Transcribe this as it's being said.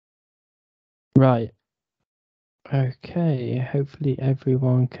Right. Okay, hopefully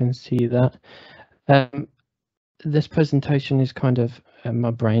everyone can see that. This presentation is kind of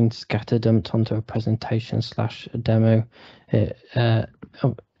my brain scatter dumped onto a presentation slash a demo.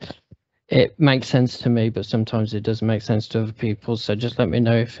 It makes sense to me, but sometimes it doesn't make sense to other people. So just let me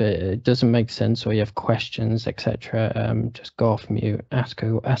know if it doesn't make sense or you have questions, etc. Just go off mute, ask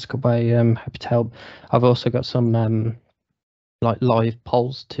away. I'm happy to help. I've also got some like live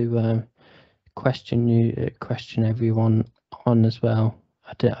polls to question everyone on as well.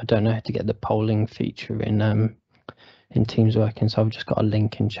 I don't know how to get the polling feature in Teams working, so I've just got a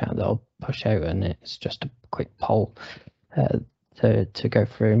link in chat that I'll push out, and it's just a quick poll to go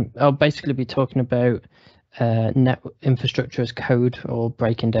through. I'll basically be talking about net infrastructure as code, or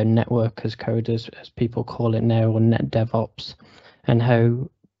breaking down network as code, as people call it now, or NetDevOps, and how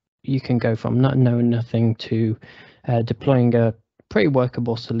you can go from not knowing nothing to deploying a pretty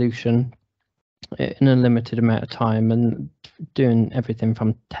workable solution in a limited amount of time, and doing everything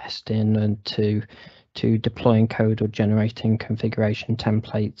from testing and to deploying code or generating configuration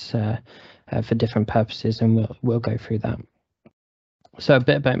templates for different purposes, and we'll go through that. So a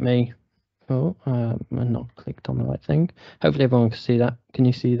bit about me. Oh, I'm not clicked on the right thing. Hopefully everyone can see that. Can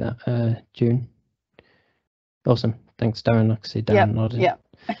you see that, June? Awesome. Thanks, Darren. I can see Darren nodding. Yeah.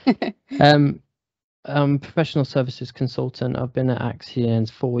 I'm a professional services consultant. I've been at Axians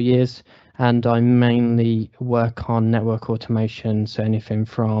 4 years, and I mainly work on network automation. So anything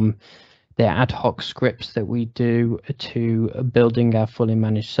from the ad hoc scripts that we do to building our fully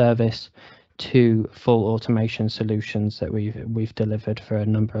managed service to full automation solutions that we've delivered for a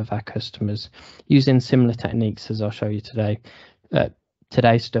number of our customers using similar techniques as I'll show you today.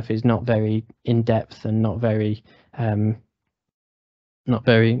 Today's stuff is not very in-depth and not very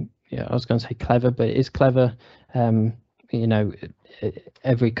yeah, I was going to say clever, but it is clever. You know,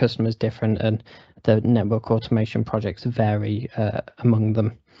 every customer is different, and the network automation projects vary among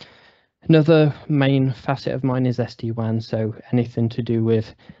them. Another main facet of mine is SD-WAN, so anything to do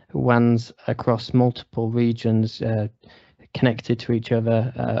with WANs across multiple regions connected to each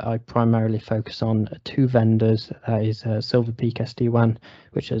other. I primarily focus on 2 vendors. That is Silver Peak SD-WAN,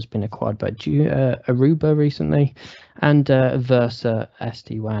 which has been acquired by Aruba recently, and Versa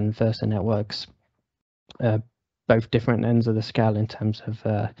SD-WAN, Versa Networks. Both different ends of the scale in terms of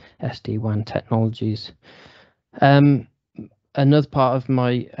SD-WAN technologies. Another part of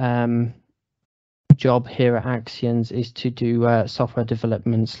my job here at Axians is to do software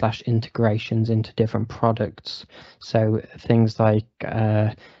development / integrations into different products. So things like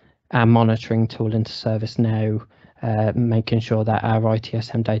our monitoring tool into ServiceNow, making sure that our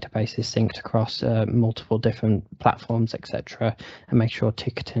ITSM database is synced across multiple different platforms, etc., and make sure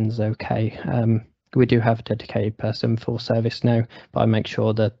ticketing is okay. We do have a dedicated person for ServiceNow, but I make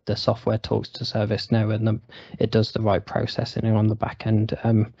sure that the software talks to ServiceNow and it does the right processing on the back end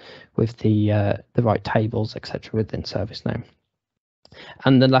with the right tables, etc., within ServiceNow.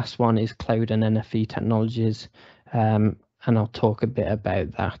 And the last one is cloud and NFV technologies, and I'll talk a bit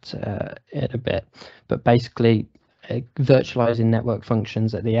about that in a bit. But basically, virtualizing network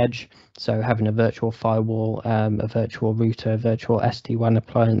functions at the edge, so having a virtual firewall, a virtual router, a virtual SD-WAN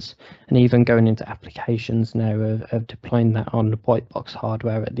appliance, and even going into applications now of deploying that on the white box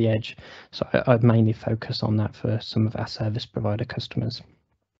hardware at the edge. So I mainly focus on that for some of our service provider customers.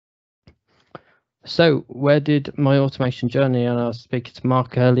 So where did my automation journey, and I was speaking to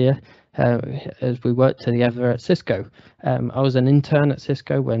Mark earlier, as we worked together at Cisco. I was an intern at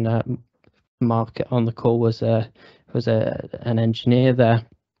Cisco when Mark on the call was an engineer there,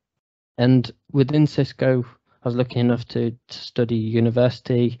 and within Cisco I was lucky enough to study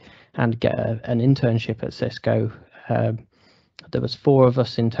university and get an internship at Cisco. There was 4 of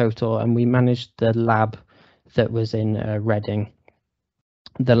us in total, and we managed the lab that was in Reading.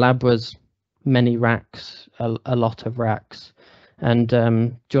 The lab was many racks, a lot of racks, and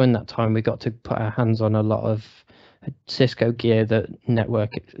during that time we got to put our hands on a lot of Cisco gear that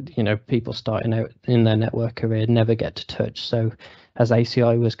network, people starting out in their network career never get to touch. So as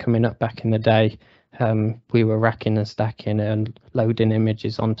ACI was coming up back in the day, we were racking and stacking and loading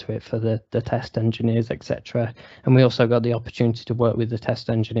images onto it for the test engineers, etc. And we also got the opportunity to work with the test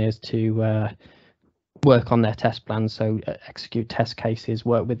engineers to work on their test plans, so execute test cases,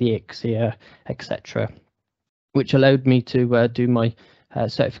 work with the IXIA, etc., which allowed me to do my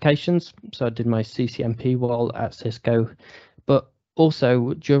certifications. So I did my CCNP while at Cisco, but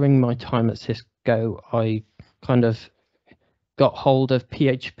also during my time at Cisco, I kind of got hold of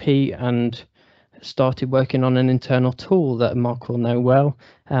PHP and started working on an internal tool that Mark will know well,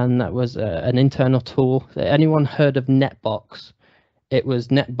 and that was an internal tool. Anyone heard of NetBox? it was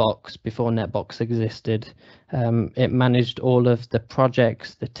NetBox before NetBox existed. It managed all of the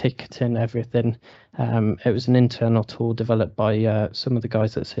projects, the ticketing, everything. It was an internal tool developed by some of the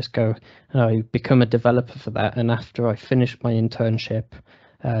guys at Cisco, and I became a developer for that. And after I finished my internship,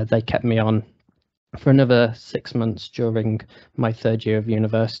 they kept me on for another 6 months during my third year of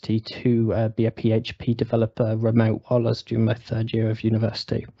university to be a PHP developer remote while I was doing my third year of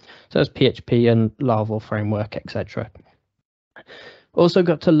university. So it's PHP and Laravel framework, etc. Also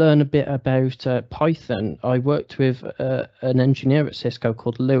got to learn a bit about Python. I worked with an engineer at Cisco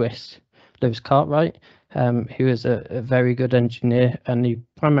called Lewis Cartwright, who is a very good engineer, and he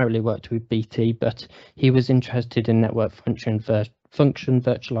primarily worked with BT, but he was interested in network function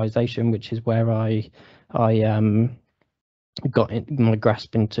virtualization, which is where I got my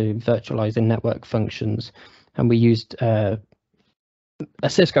grasp into virtualizing network functions. And we used a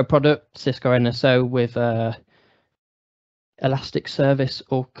Cisco product, Cisco NSO, with Elastic Service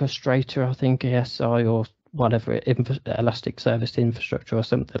Orchestrator, I think ESI, or whatever, Elastic Service Infrastructure or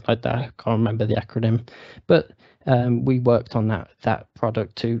something like that. I can't remember the acronym, but we worked on that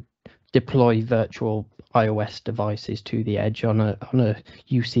product to deploy virtual iOS devices to the edge on a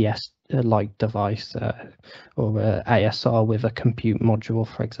UCS like device or ASR with a compute module,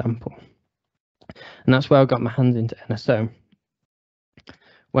 for example. And that's where I got my hands into NSO.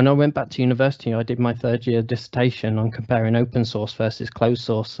 When I went back to university, I did my third year dissertation on comparing open source versus closed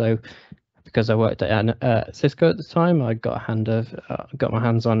source. So because I worked at Cisco at the time, I got my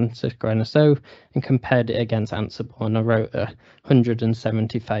hands on Cisco NSO and compared it against Ansible, and I wrote a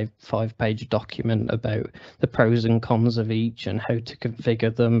 175-page document about the pros and cons of each and how to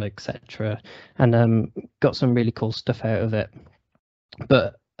configure them, etc. And got some really cool stuff out of it.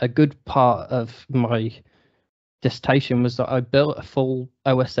 But a good part of my dissertation was that I built a full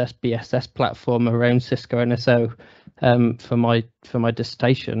OSS BSS platform around Cisco NSO for my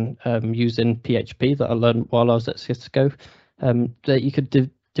dissertation using PHP that I learned while I was at Cisco. That you could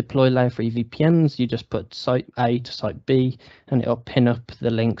deploy layer 3 VPNs. You just put site A to site B, and it'll pin up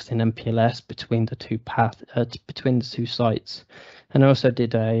the links in MPLS between the two between the two sites. And I also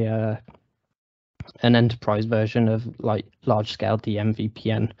did an enterprise version of like large scale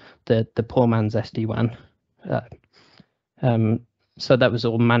DMVPN, the poor man's SD-WAN. So that was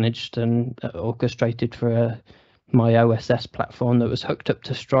all managed and orchestrated for my OSS platform that was hooked up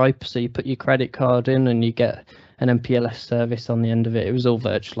to Stripe. So you put your credit card in and you get an MPLS service on the end of it. It was all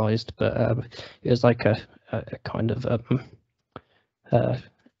virtualized, but it was like a kind of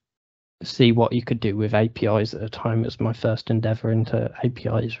see what you could do with APIs at the time. It was my first endeavor into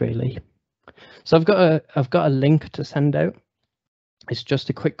APIs, really. So I've got a link to send out. It's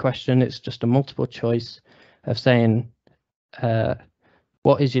just a quick question. It's just a multiple choice of saying,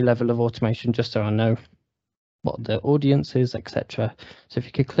 what is your level of automation, just so I know what the audience is, etc. So if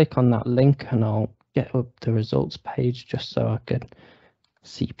you could click on that link, and I'll get up the results page just so I can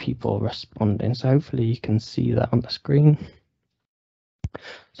see people responding. So hopefully you can see that on the screen.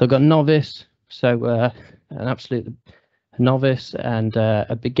 So I've got novice, so an absolute novice, and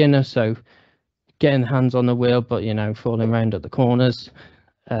a beginner, so getting hands on the wheel, but falling around at the corners.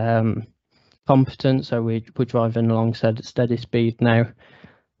 Competent, so we're driving along steady speed now.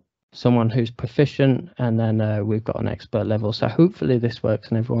 Someone who's proficient, and then we've got an expert level. So hopefully this works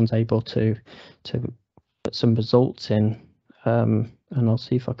and everyone's able to put some results in, and I'll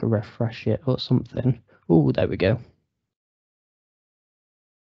see if I can refresh it or something. Oh, there we go.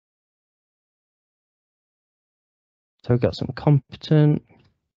 So we've got some competent,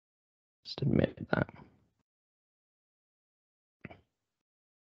 just admit that.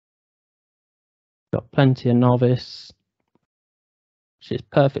 Got plenty of novice, which is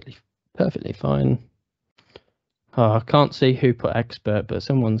perfectly fine. Oh, I can't see who put expert, but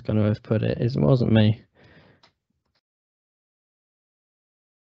someone's going to have put it. It wasn't me.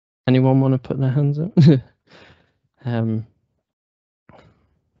 Anyone want to put their hands up?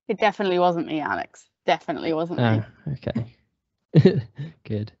 It definitely wasn't me, Alex. Definitely wasn't me. Okay.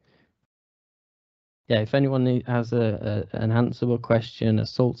 Good. Yeah, if anyone has an answerable question, a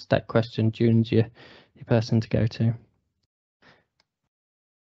salt stack question, June's your person to go to.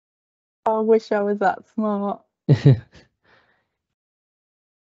 I wish I was that smart.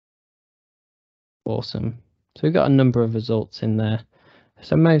 Awesome. So we've got a number of results in there.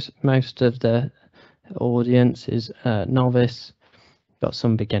 So most of the audience is novice. Got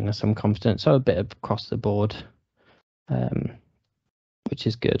some beginner, some competent, so a bit across the board, which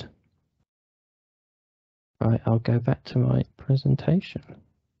is good. Right, I'll go back to my presentation. Let's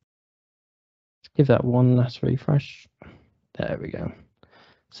give that one last refresh. There we go.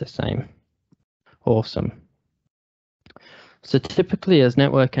 It's the same. Awesome. So typically as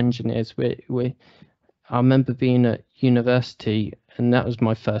network engineers, I remember being at university, and that was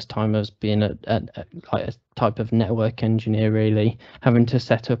my first time as being like a type of network engineer, really, having to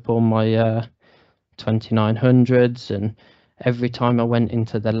set up all my 2900s, and every time I went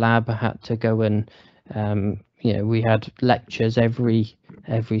into the lab, I had to go and we had lectures every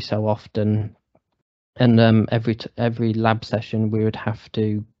so often, and every lab session we would have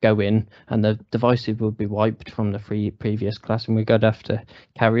to go in, and the devices would be wiped from the previous class, and we'd have to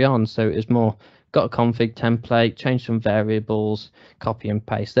carry on. So it was more got a config template, change some variables, copy and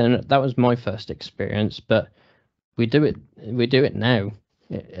paste. Then that was my first experience, but we do it now.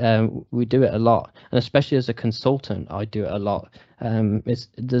 We do it a lot, and especially as a consultant, I do it a lot.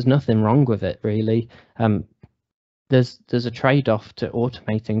 There's nothing wrong with it, really. There's a trade-off to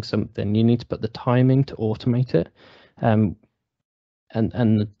automating something. You need to put the timing to automate it, and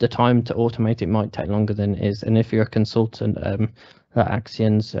the time to automate it might take longer than it is. And if you're a consultant,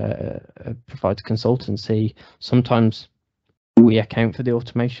 Axians provides consultancy. Sometimes we account for the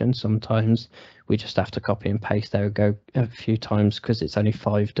automation. Sometimes we just have to copy and paste. There we go a few times because it's only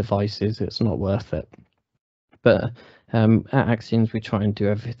 5 devices. It's not worth it. But at Axians, we try and do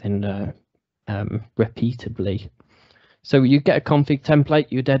everything repeatedly. So you get a config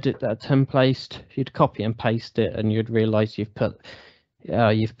template, you'd edit that template, you'd copy and paste it, and you'd realize you've put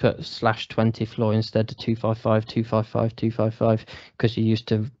 /20 floor instead of 255 because you're used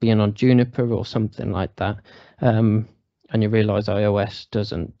to being on Juniper or something like that, and you realize iOS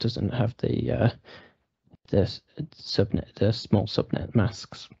doesn't have the small subnet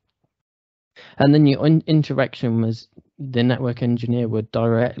masks. And then your interaction was the network engineer would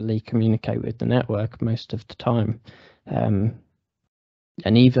directly communicate with the network most of the time. And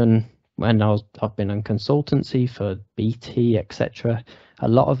even when I've been on consultancy for BT, etc., a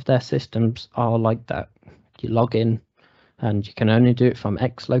lot of their systems are like that. You log in and you can only do it from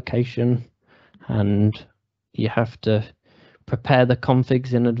X location, and you have to prepare the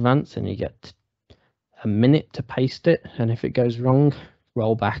configs in advance, and you get a minute to paste it, and if it goes wrong,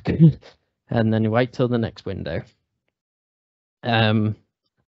 roll back and then you wait till the next window.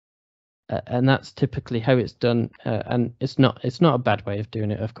 And that's typically how it's done, and it's not a bad way of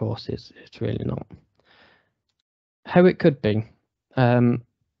doing it, of course. It's really not. How it could be, you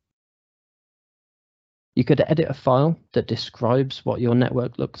could edit a file that describes what your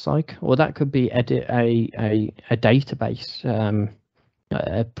network looks like, or that could be edit a database,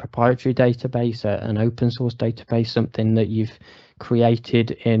 a proprietary database, an open source database, something that you've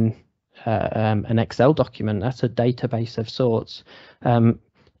created in an Excel document. That's a database of sorts.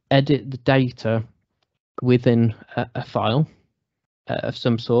 Edit the data within a file of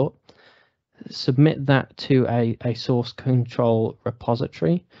some sort, submit that to a source control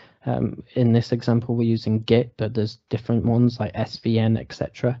repository. In this example, we're using Git, but there's different ones like SVN,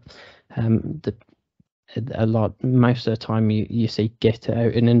 etc. Most of the time you see Git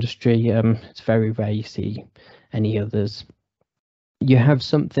out in industry. It's very rare you see any others. You have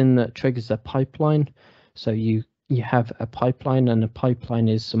something that triggers a pipeline, so you have a pipeline, and a pipeline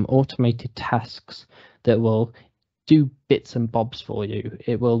is some automated tasks that will do bits and bobs for you.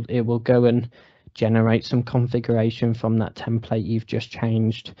 It will go and generate some configuration from that template you've just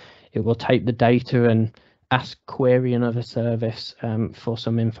changed. It will take the data and query another service for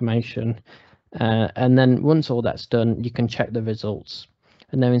some information, and then once all that's done, you can check the results.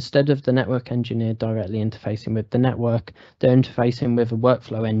 And now, instead of the network engineer directly interfacing with the network, they're interfacing with a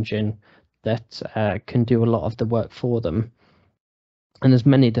workflow engine that can do a lot of the work for them. And there's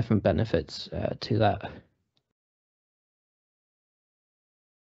many different benefits to that.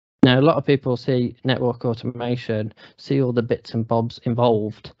 Now, a lot of people see network automation, see all the bits and bobs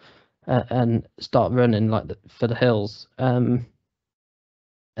involved, and start running like for the hills. And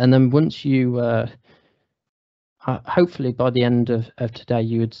then once you, hopefully by the end of today,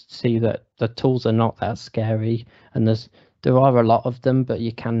 you would see that the tools are not that scary, and there are a lot of them, but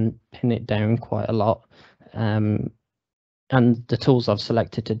you can pin it down quite a lot. And the tools I've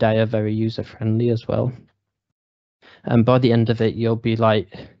selected today are very user-friendly as well. And by the end of it, you'll be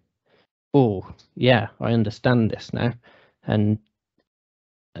like, oh, yeah, I understand this now. And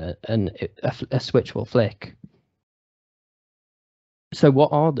a switch will flick. So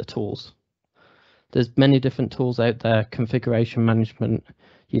what are the tools? There's many different tools out there. Configuration management,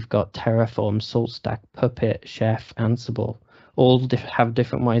 you've got Terraform, SaltStack, Puppet, Chef, Ansible. All have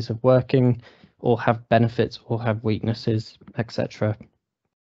different ways of working, all have benefits, all have weaknesses, etc.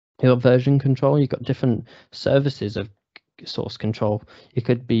 You've got version control, you've got different services of source control. You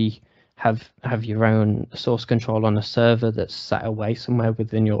could be have your own source control on a server that's sat away somewhere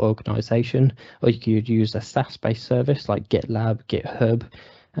within your organization, or you could use a SaaS-based service like GitLab, GitHub,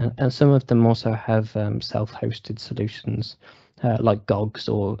 and some of them also have self-hosted solutions like GOGS,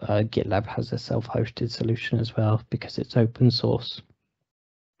 or GitLab has a self-hosted solution as well because it's open source.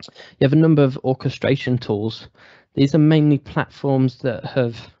 You have a number of orchestration tools. These are mainly platforms that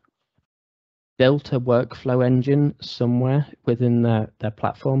have built a workflow engine somewhere within their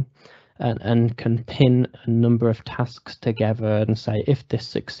platform, and can pin a number of tasks together and say, if this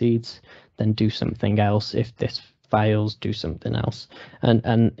succeeds, then do something else. If this fails, do something else.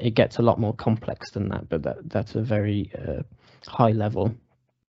 And it gets a lot more complex than that, but that's a very high level.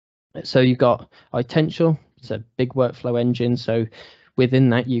 So you've got iTential, it's a big workflow engine. So within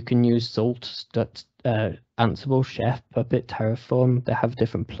that, you can use Salt, Ansible, Chef, Puppet, Terraform. They have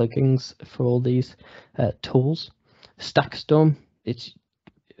different plugins for all these tools. Stackstorm,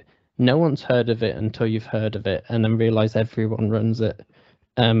 no one's heard of it until you've heard of it and then realize everyone runs it.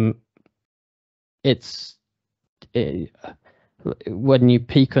 When you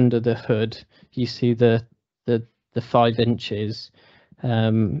peek under the hood, you see the 5 inches,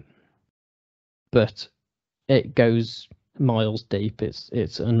 but it goes miles deep.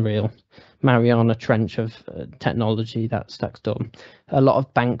 It's unreal. Mariana Trench of technology, that Stackstorm. A lot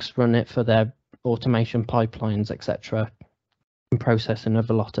of banks run it for their automation pipelines, etc., and processing of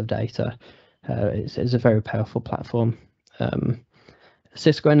a lot of data. It's a very powerful platform.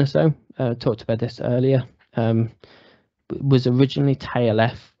 Cisco NSO, talked about this earlier, was originally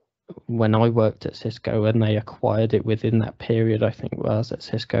TLF when I worked at Cisco, and they acquired it within that period. I think I was at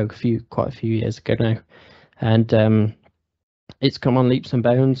Cisco quite a few years ago now, and it's come on leaps and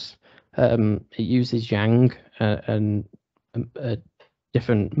bounds. It uses Yang and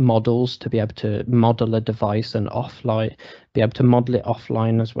different models to be able to model a device and offline, be able to model it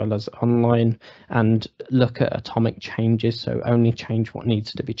offline as well as online, and look at atomic changes. So only change what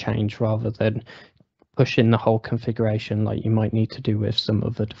needs to be changed rather than push in the whole configuration like you might need to do with some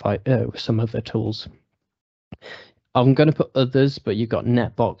other some other tools. I'm going to put others, but you've got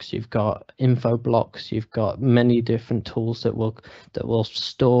Netbox, you've got Infoblocks, you've got many different tools that will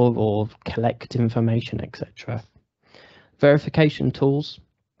store or collect information, etc. Verification tools.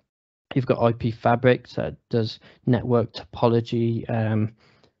 You've got IP Fabric that does network topology,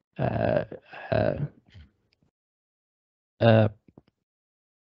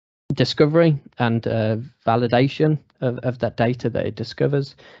 discovery and validation of that data that it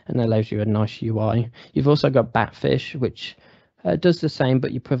discovers, and allows you a nice UI. You've also got Batfish, which does the same,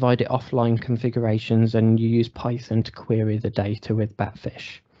 but you provide it offline configurations and you use Python to query the data with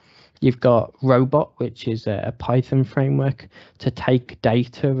Batfish. You've got Robot, which is a Python framework to take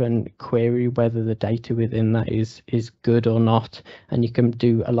data and query whether the data within that is good or not, and you can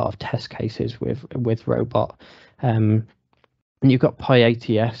do a lot of test cases with Robot. And you've got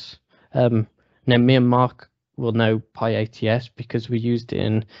PyATS. Now me and Mark will know PyATS because we used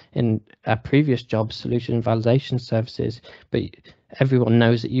it in our previous job, solution validation services, but everyone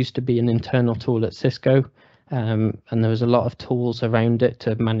knows it used to be an internal tool at Cisco, and there was a lot of tools around it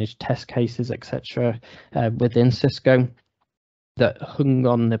to manage test cases, etc., within Cisco that hung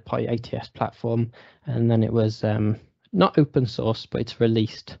on the PyATS platform, and then it was not open source, but it's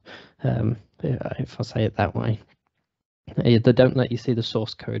released, if I say it that way. They don't let you see the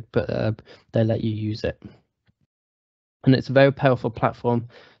source code, but they let you use it. And it's a very powerful platform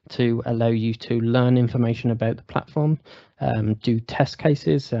to allow you to learn information about the platform, do test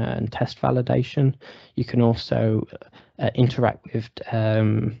cases and test validation. You can also interact with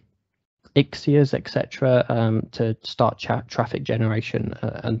Axians, etc., to start traffic generation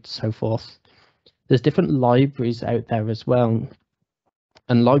and so forth. There's different libraries out there as well,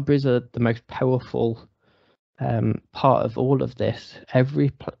 and libraries are the most powerful part of all of this.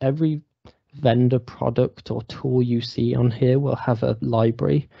 Every vendor product or tool you see on here will have a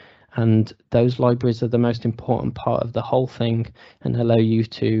library, and those libraries are the most important part of the whole thing and allow you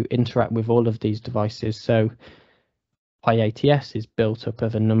to interact with all of these devices. So PyATS is built up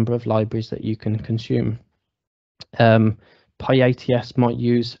of a number of libraries that you can consume. PyATS might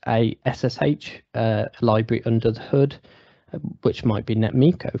use a SSH library under the hood, which might be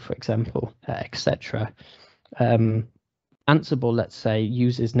NetMiko, for example, etc. Ansible, let's say,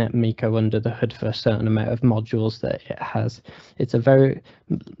 uses NetMiko under the hood for a certain amount of modules that it has.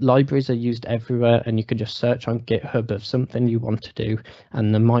 Libraries are used everywhere, and you can just search on GitHub of something you want to do,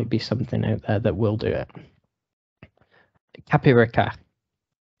 and there might be something out there that will do it. Capyrica,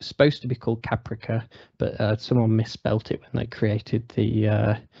 supposed to be called Caprica, but someone misspelt it when they created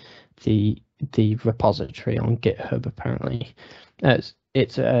the repository on GitHub, apparently.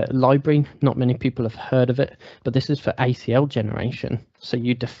 It's a library. Not many people have heard of it, but this is for ACL generation. So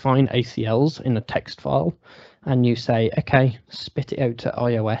you define ACLs in a text file and you say, okay, spit it out to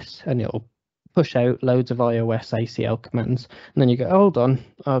iOS, and it'll push out loads of iOS ACL commands. And then you go, hold on,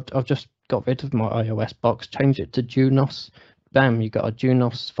 I've just got rid of my iOS box, change it to Junos. Bam, you got a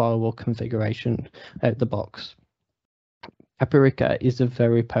Junos firewall configuration out the box. Paprika is a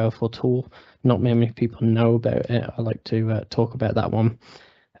very powerful tool. Not many people know about it. I like to talk about that one.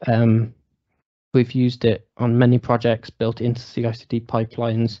 We've used it on many projects built into CI/CD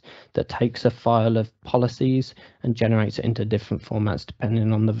pipelines that takes a file of policies and generates it into different formats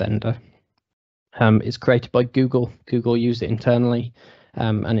depending on the vendor. It's created by Google. Google use it internally,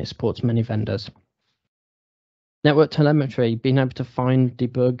 and it supports many vendors. Network telemetry, being able to find,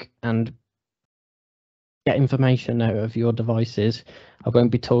 debug, and get information out of your devices. I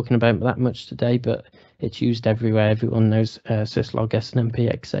won't be talking about that much today, but it's used everywhere. Everyone knows syslog, SNMP,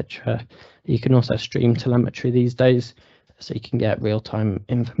 etc. You can also stream telemetry these days, so you can get real-time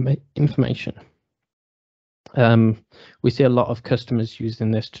information. We see a lot of customers using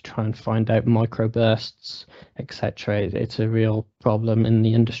this to try and find out microbursts, etc. It's a real problem in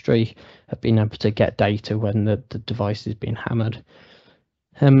the industry of being able to get data when the device is being hammered.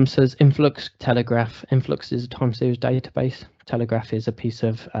 Says Influx Telegraph. Influx is a time series database. Telegraph is a piece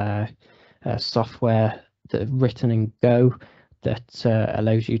of software that written in Go that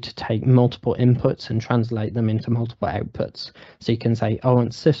allows you to take multiple inputs and translate them into multiple outputs. So you can say, I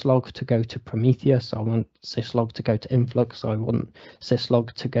want syslog to go to Prometheus. I want syslog to go to Influx. I want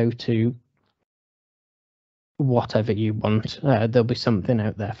syslog to go to whatever you want. There'll be something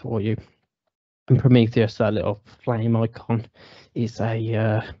out there for you. And Prometheus, that little flame icon, is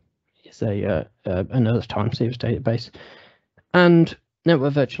another time series database. And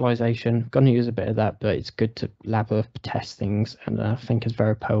network virtualization, going to use a bit of that, but it's good to lab up, test things, and I think it's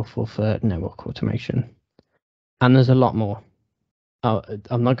very powerful for network automation. And there's a lot more.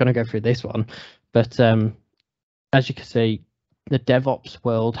 I'm not going to go through this one, but as you can see, the DevOps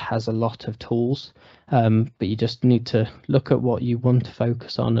world has a lot of tools, but you just need to look at what you want to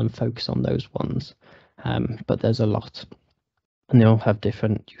focus on and focus on those ones. But there's a lot, and they all have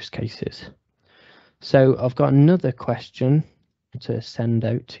different use cases. So I've got another question to send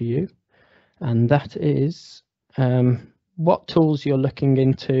out to you, and that is what tools you're looking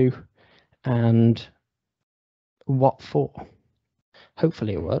into and what for.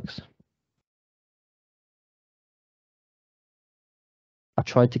 Hopefully it works. I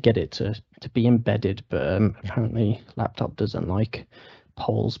tried to get it to be embedded, but apparently laptop doesn't like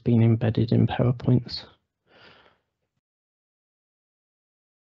polls being embedded in PowerPoints.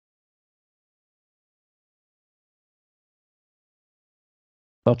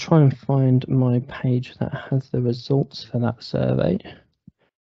 I'll try and find my page that has the results for that survey.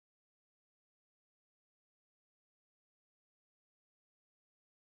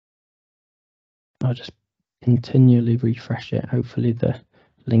 I'll just continually refresh it. Hopefully the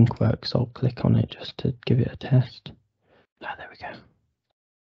link works. I'll click on it just to give it a test. Ah, there we go.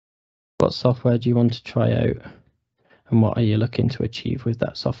 What software do you want to try out? And what are you looking to achieve with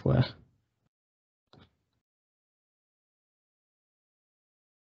that software?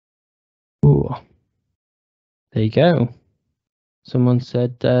 Ooh, there you go. Someone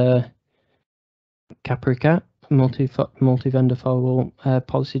said Capricat, multi-vendor firewall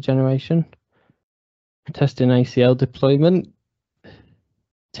policy generation. Testing ACL deployment.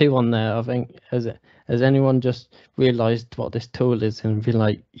 2 on there, I think. Has anyone just realized what this tool is and been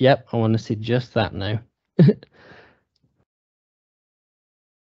like, yep, I want to see just that now?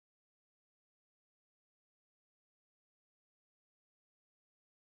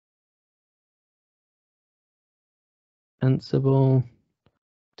 Ansible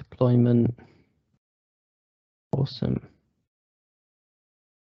deployment. Awesome.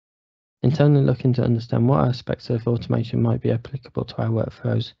 Internally looking to understand what aspects of automation might be applicable to our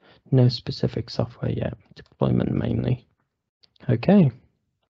workflows. No specific software yet. Deployment mainly. Okay.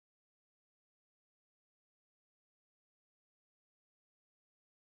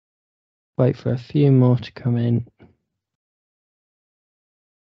 Wait for a few more to come in.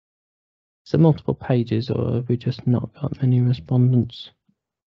 Is there multiple pages, or have we just not got many respondents?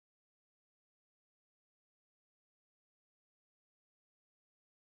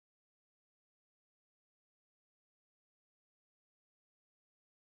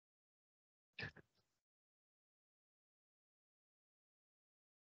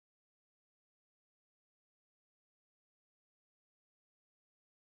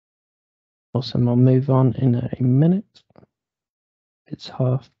 Awesome, I'll move on in a minute. It's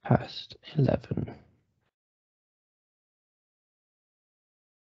 11:30.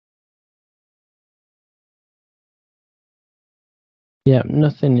 Yeah,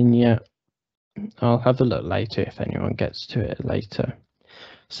 nothing in yet. I'll have a look later if anyone gets to it later.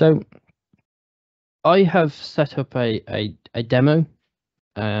 So I have set up a demo.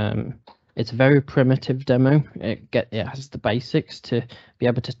 It's a very primitive demo. It has the basics to be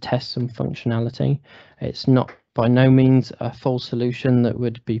able to test some functionality. It's not by no means a full solution that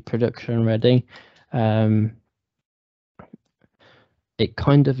would be production ready. It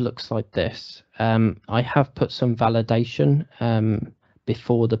kind of looks like this. I have put some validation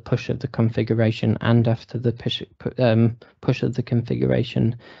before the push of the configuration and after the push of the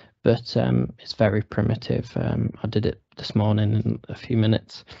configuration, but it's very primitive. I did it this morning in a few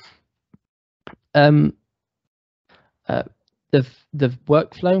minutes. The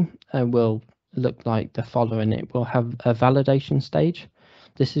workflow will look like the following. It will have a validation stage.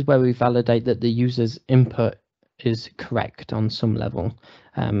 This is where we validate that the user's input is correct on some level.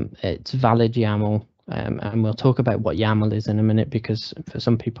 It's valid YAML, and we'll talk about what YAML is in a minute, because for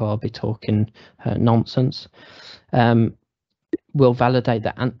some people I'll be talking nonsense. We'll validate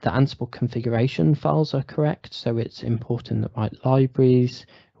that the Ansible configuration files are correct, so it's importing the right libraries.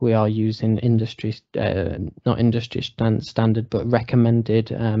 We are using not industry standard, but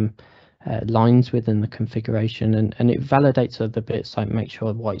recommended lines within the configuration, and it validates other bits, like make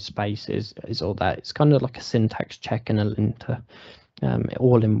sure white space is all that. It's kind of like a syntax check and a linter,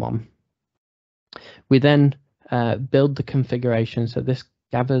 all in one. We then build the configuration. So this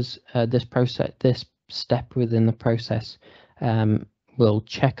gathers this step within the process will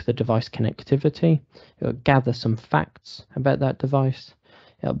check the device connectivity. It'll gather some facts about that device.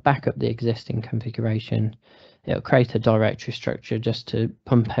 It'll back up the existing configuration. It'll create a directory structure just to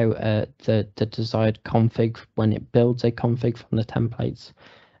pump out the desired config when it builds a config from the templates,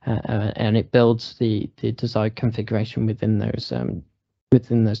 and it builds the desired configuration within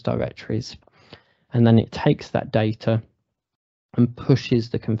those directories. And then it takes that data and pushes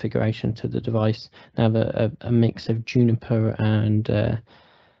the configuration to the device. Now a mix of Juniper and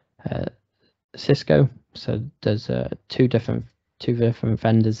Cisco. So there's two different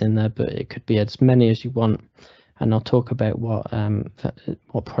vendors in there, but it could be as many as you want. And I'll talk about what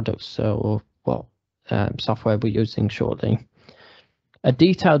products or what software we're using shortly. A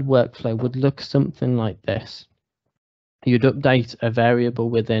detailed workflow would look something like this. You'd update a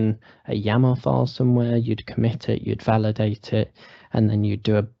variable within a YAML file somewhere, you'd commit it, you'd validate it, and then you'd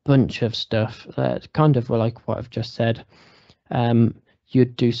do a bunch of stuff, kind of like what I've just said.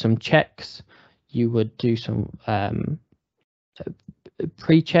 You'd do some checks, you would do some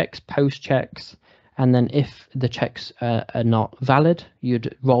pre-checks, post-checks, and then if the checks are not valid,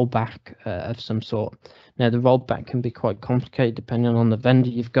 you'd roll back of some sort. Now, the rollback can be quite complicated depending on the vendor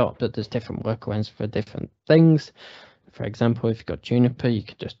you've got, but there's different workarounds for different things. For example, if you've got Juniper, you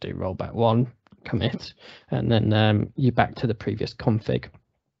could just do rollback 1, commit, and then you're back to the previous config.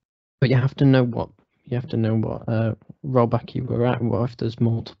 But you have to know what rollback you were at. What if there's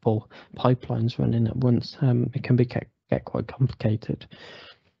multiple pipelines running at once? It can get quite complicated.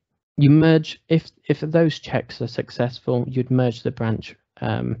 You merge if those checks are successful, you'd merge the branch.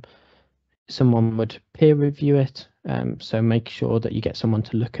 Someone would peer review it, so make sure that you get someone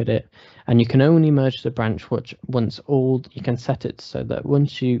to look at it, and you can only merge the branch once you can set it so that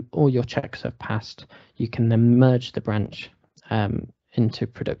once all your checks have passed, you can then merge the branch into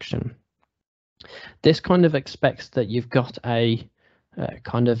production. This kind of expects that you've got a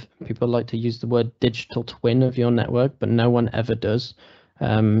people like to use the word digital twin of your network, but no one ever does.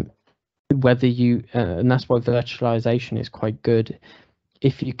 Whether you and that's why virtualization is quite good.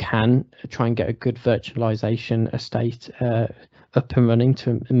 If you can try and get a good virtualization estate up and running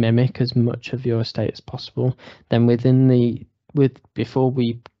to mimic as much of your estate as possible, then before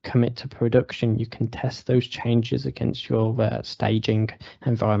we commit to production, you can test those changes against your staging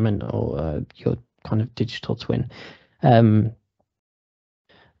environment or your kind of digital twin.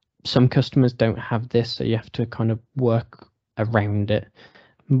 Some customers don't have this, so you have to kind of work around it.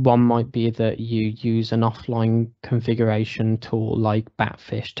 One might be that you use an offline configuration tool like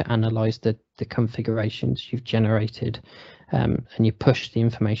Batfish to analyze the configurations you've generated, and you push the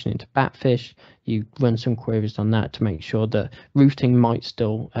information into Batfish. You run some queries on that to make sure that routing might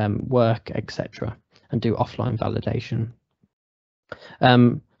still work, etc., and do offline validation.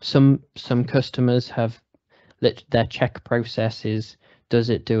 Some customers have their check process is, does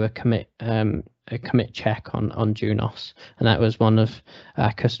it do a commit check on Junos? And that was one of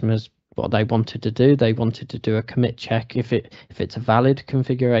our customers, what they wanted to do. They wanted to do a commit check. If it's a valid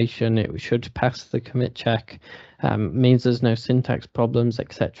configuration, it should pass the commit check. Means there's no syntax problems,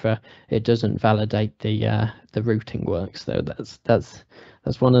 etc. It doesn't validate the routing works though. That's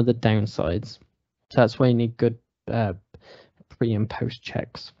one of the downsides. So that's why you need good pre and post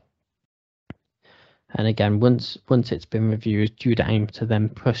checks. And again, once it's been reviewed, you'd aim to then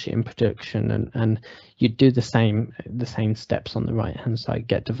push it in production, and you'd do the same steps on the right hand side: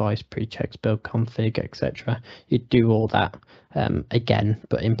 get device pre-checks, build config, etc. You'd do all that again,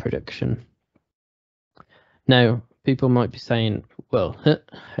 but in production. Now, people might be saying, well,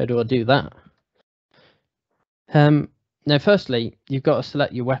 how do I do that? Now, firstly, you've got to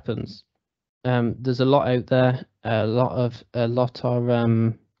select your weapons. There's a lot out there. A lot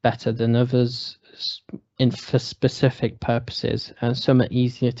are better than others for specific purposes, and some are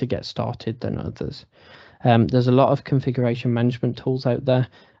easier to get started than others. There's a lot of configuration management tools out there.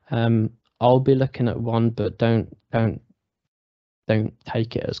 I'll be looking at one, but don't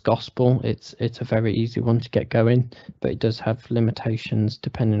take it as gospel. It's a very easy one to get going, but it does have limitations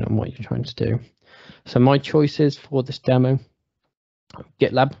depending on what you're trying to do. So my choices for this demo: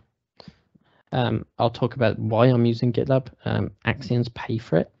 GitLab. I'll talk about why I'm using GitLab. Axians pay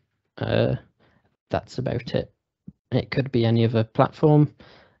for it. That's about it. It could be any other platform,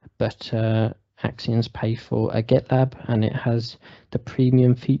 but Axians pay for a GitLab, and it has the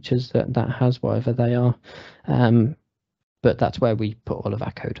premium features that has, whatever they are. But that's where we put all of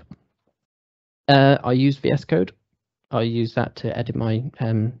our code. I use VS Code. I use that to edit my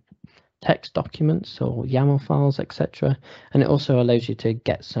text documents or YAML files, etc. And it also allows you to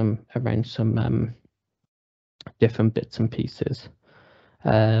get around some different bits and pieces.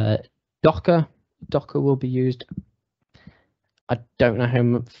 Docker will be used. I don't know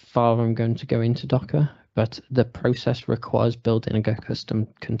how far I'm going to go into Docker, but the process requires building a custom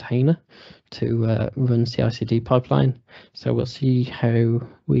container to run CI/CD pipeline. So we'll see how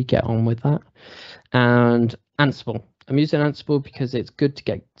we get on with that. And Ansible. I'm using Ansible because it's good to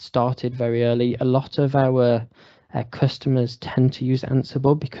get started very early. A lot of our customers tend to use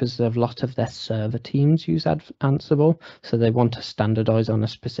Ansible because a lot of their server teams use Ansible, so they want to standardize on a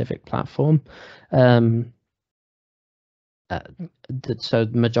specific platform. So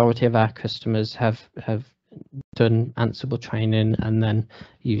the majority of our customers have done Ansible training and then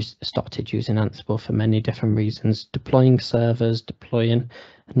started using Ansible for many different reasons: deploying servers, deploying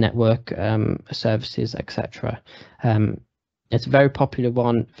network services, etc. It's a very popular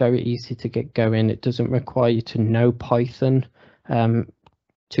one, very easy to get going. It doesn't require you to know Python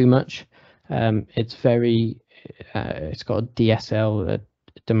too much. It's got a DSL, a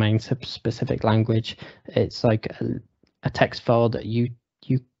domain specific language. It's like a text file that you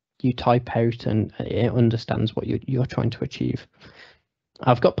type out, and it understands what you're trying to achieve.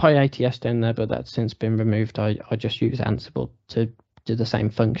 I've got PyATS down there, but that's since been removed. I just use Ansible to do the same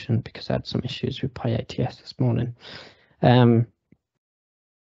function because I had some issues with PyATS this morning. And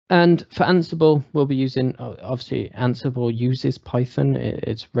for Ansible, we'll be using, obviously Ansible uses Python.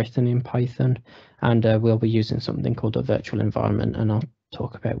 It's written in Python, and we'll be using something called a virtual environment, and I'll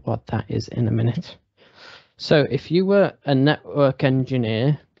talk about what that is in a minute. So if you were a network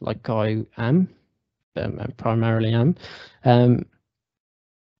engineer, like I am, and primarily am,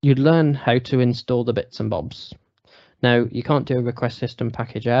 you'd learn how to install the bits and bobs. Now, you can't do a request system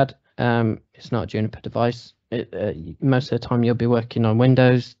package add. It's not a Juniper device. Most of the time you'll be working on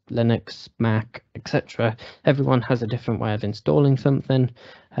Windows, Linux, Mac, etc. Everyone has a different way of installing something,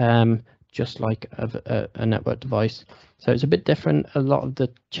 just like a network device. So it's a bit different. A lot of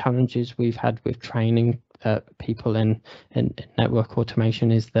the challenges we've had with training people in network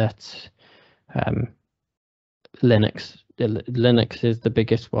automation is that Linux is the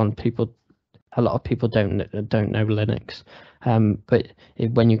biggest one. A lot of people don't know Linux, but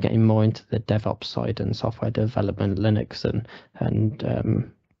when you're getting more into the DevOps side and software development, Linux and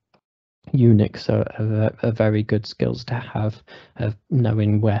Unix are very good skills to have, of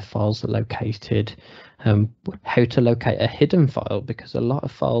knowing where files are located, how to locate a hidden file, because a lot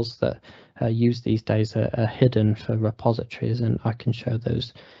of files that are used these days are hidden for repositories, and I can show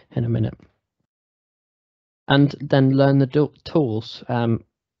those in a minute. And then learn the tools.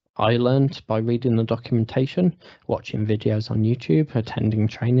 I learned by reading the documentation, watching videos on YouTube, attending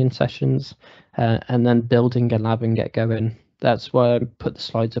training sessions, and then building a lab and get going. That's why I put the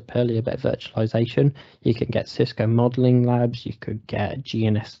slides up earlier about virtualization. You can get Cisco modeling labs, you could get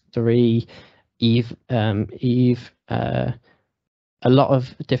GNS3, Eve, a lot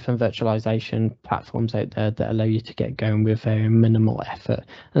of different virtualization platforms out there that allow you to get going with very minimal effort.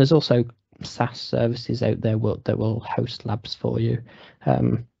 And there's also SaaS services out there that will host labs for you,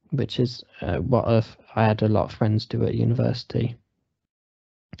 which is what I had a lot of friends do at university.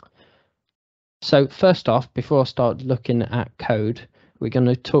 So first off, before I start looking at code, we're going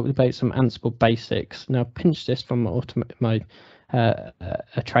to talk about some Ansible basics. Now, pinch this from a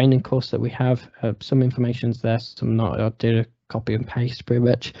training course that we have. Some information's there, some not. I did a copy and paste pretty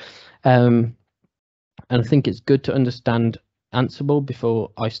much. And I think it's good to understand Ansible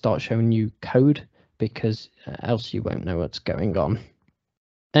before I start showing you code, because else you won't know what's going on.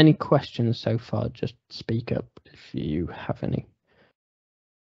 Any questions so far? Just speak up if you have any.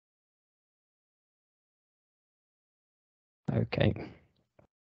 Okay.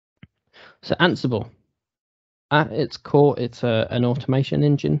 So Ansible, at its core, it's an automation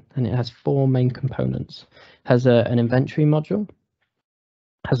engine, and it has 4 main components. It has an inventory module,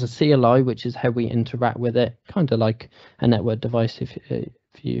 has a CLI, which is how we interact with it, kind of like a network device if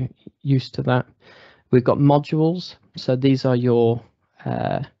you're used to that. We've got modules, so these are your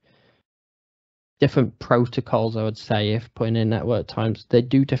different protocols, I would say, if putting in network times. They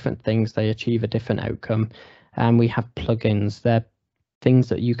do different things, they achieve a different outcome. And we have plugins. They're things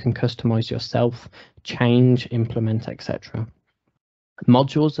that you can customize yourself, change, implement, etc.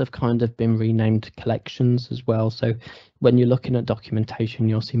 Modules have kind of been renamed collections as well. So when you're looking at documentation,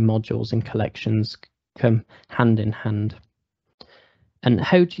 you'll see modules and collections come hand in hand. And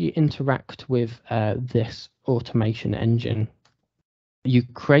how do you interact with this automation engine? You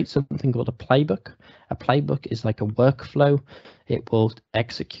create something called a playbook. A playbook is like a workflow. It will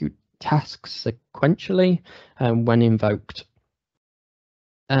execute tasks sequentially when invoked.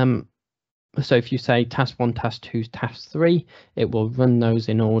 So if you say task 1, task 2, task 3, it will run those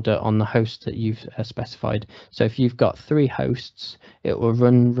in order on the host that you've specified. So if you've got 3 hosts, it will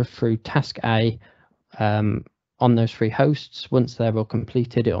run through task A on those 3 hosts. Once they're all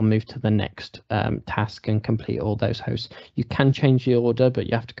completed, it will move to the next task and complete all those hosts. You can change the order, but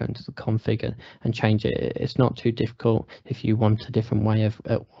you have to go into the config and change it. It's not too difficult if you want a different way of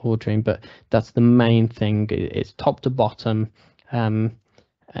ordering, but that's the main thing. It's top to bottom.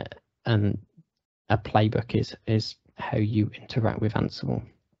 And a playbook is how you interact with Ansible.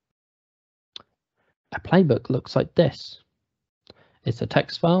 A playbook looks like this. It's a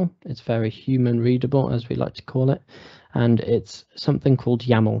text file. It's very human readable, as we like to call it, and it's something called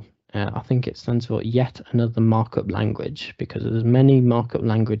YAML. I think it stands for yet another markup language, because there's many markup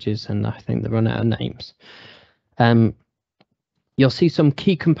languages, and I think they run out of names. You'll see some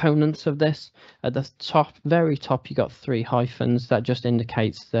key components of this. At the top, very top, you got 3 hyphens. That just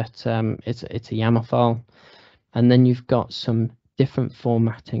indicates that it's a YAML file. And then you've got some different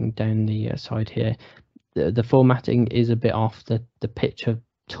formatting down the side here. The formatting is a bit off. The picture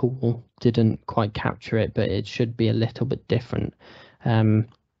tool didn't quite capture it, but it should be a little bit different.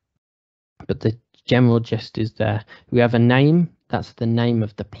 But the general gist is there. We have a name. That's the name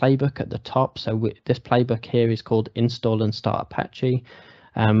of the playbook at the top. So this playbook here is called Install and Start Apache.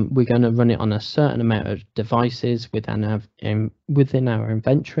 We're going to run it on a certain amount of devices within our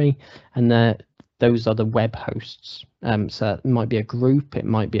inventory, and those are the web hosts. So it might be a group, it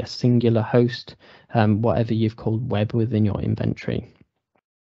might be a singular host, whatever you've called web within your inventory.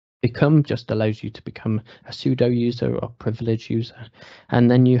 Become just allows you to become a pseudo user or privileged user, and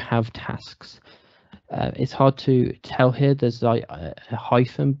then you have tasks. It's hard to tell here. There's like a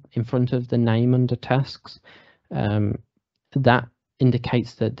hyphen in front of the name under tasks. That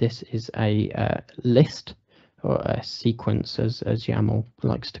indicates that this is a list or a sequence, as YAML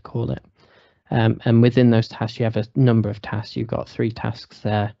likes to call it. And within those tasks, you have a number of tasks. You've got 3 tasks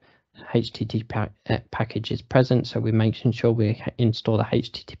there. HTTP package is present, so we're making sure we install the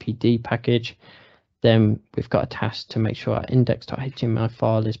HTTPD package. Then we've got a task to make sure our index.html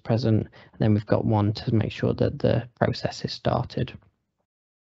file is present. And then we've got one to make sure that the process is started.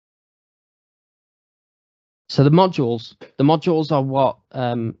 So the modules are what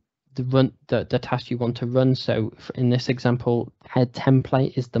the task you want to run. So in this example, head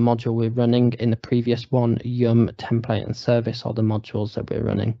template is the module we're running. In the previous one, yum, template, and service are the modules that we're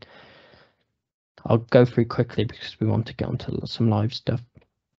running. I'll go through quickly because we want to get onto some live stuff.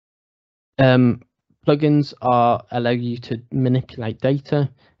 Plugins allow you to manipulate data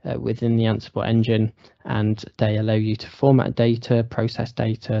within the Ansible engine, and they allow you to format data, process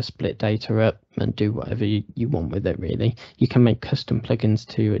data, split data up, and do whatever you want with it, really. You can make custom plugins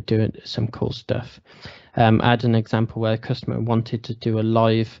to do some cool stuff. I had an example where a customer wanted to do a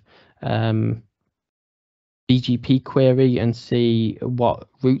live BGP query and see what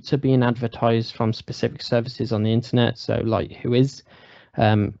routes are being advertised from specific services on the internet, so like Whois.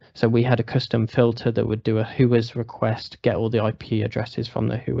 So we had a custom filter that would do a Whois request, get all the IP addresses from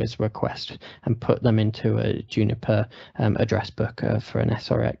the Whois request, and put them into a Juniper address book for an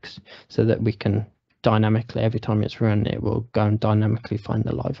SRX, so that we can dynamically, every time it's run, it will go and dynamically find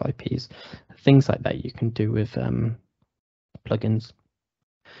the live IPs. Things like that you can do with plugins.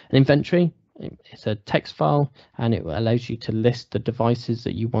 An inventory, it's a text file, and it allows you to list the devices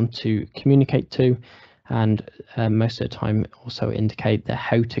that you want to communicate to. and most of the time also indicate the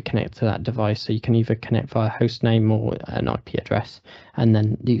how to connect to that device. So you can either connect via host name or an IP address, and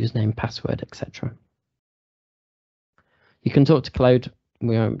then the username, password, etc. You can talk to cloud,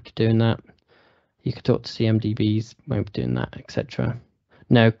 we won't be doing that. You can talk to CMDBs, won't be doing that, etc.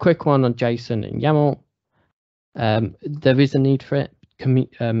 Now, quick one on JSON and YAML. There is a need for it.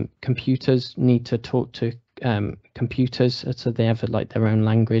 Computers need to talk to computers, so they have like their own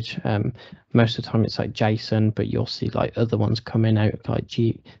language. Most of the time it's like JSON, but you'll see like other ones coming out like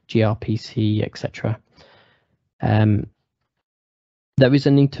gRPC, etc. There is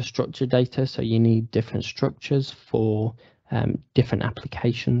a need to structure data, so you need different structures for different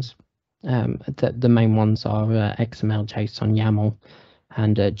applications. The main ones are XML, JSON, YAML,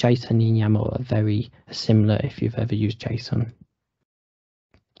 and JSON and YAML are very similar if you've ever used JSON.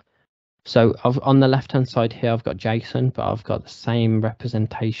 So on the left hand side here, I've got JSON, but I've got the same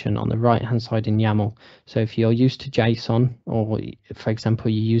representation on the right hand side in YAML. So if you're used to JSON, or for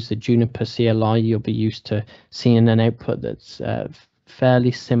example, you use the Juniper CLI, you'll be used to seeing an output that's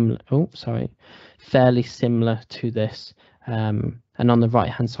fairly similar. Fairly similar to this. And on the right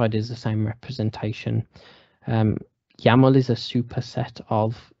hand side is the same representation. YAML is a superset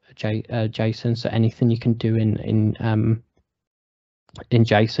of JSON, so anything you can do in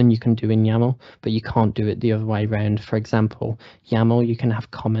JSON you can do in YAML, but you can't do it the other way around. For example, YAML, you can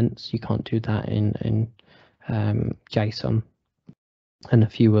have comments, you can't do that in JSON, and a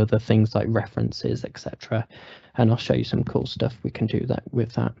few other things like references, etc. And I'll show you some cool stuff we can do that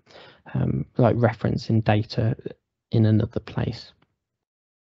with that, like referencing data in another place.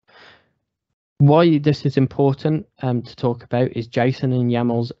 Why this is important to talk about is JSON and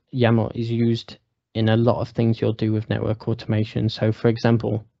YAML is used in a lot of things you'll do with network automation. So for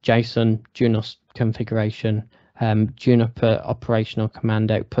example, JSON, Junos configuration, Juniper operational command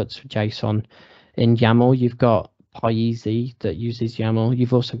outputs for JSON. In YAML, you've got PyEasy that uses YAML.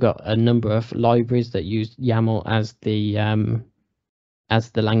 You've also got a number of libraries that use YAML as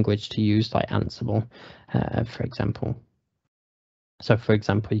the language to use, like Ansible, for example. So for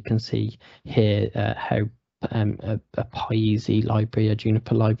example, you can see here how a PyEasy library, a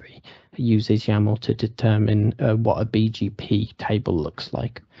Juniper library, uses YAML to determine what a BGP table looks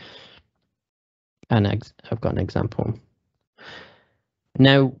like. And I've got an example.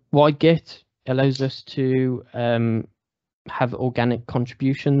 Now, why Git allows us to have organic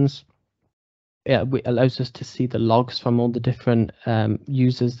contributions. It allows us to see the logs from all the different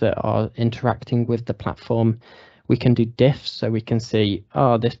users that are interacting with the platform. We can do diffs, so we can see,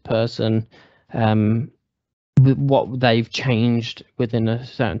 oh, this person, what they've changed within a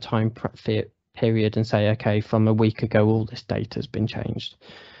certain time period, and say, okay, from a week ago, all this data has been changed.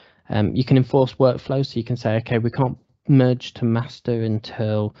 You can enforce workflows, so you can say, okay, we can't merge to master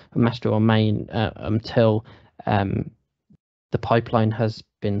or main until the pipeline has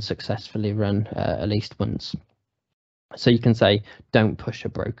been successfully run at least once. So you can say, don't push a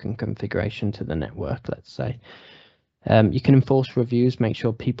broken configuration to the network, let's say. You can enforce reviews, make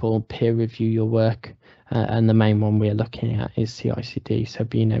sure people peer review your work, and the main one we're looking at is CI/CD, so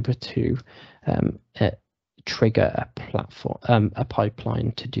being able to trigger a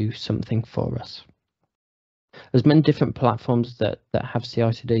pipeline to do something for us. There's many different platforms that have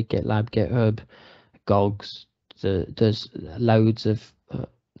CI/CD, GitLab, GitHub, GOGS. There's loads.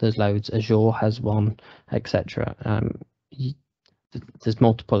 Azure has one, etc. There's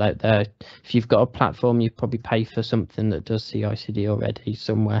multiple out there. If you've got a platform, you probably pay for something that does CI/CD already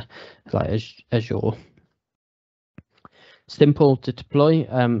somewhere, like Azure. Simple to deploy.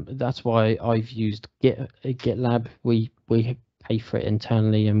 That's why I've used GitLab. We pay for it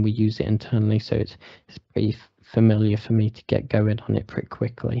internally and we use it internally, so it's pretty familiar for me to get going on it pretty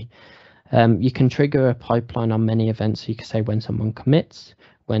quickly. You can trigger a pipeline on many events. So you can say when someone commits,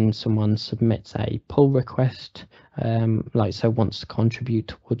 when someone submits a pull request, wants to contribute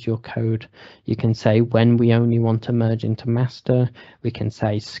towards your code. You can say when we only want to merge into master. We can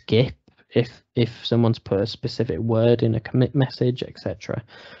say skip if someone's put a specific word in a commit message, etc.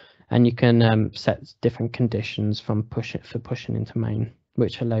 And you can set different conditions for pushing into main,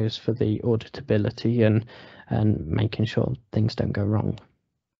 which allows for the auditability and making sure things don't go wrong.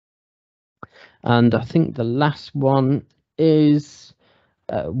 And I think the last one is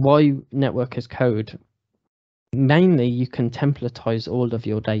why network as code. Mainly, you can templatize all of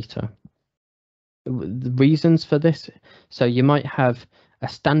your data. The reasons for this, so you might have a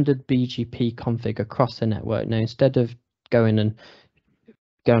standard BGP config across the network. Now, instead of going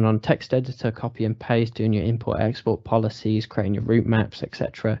on text editor, copy and paste, doing your import export policies, creating your route maps,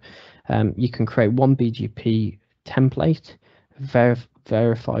 etc., you can create one BGP template,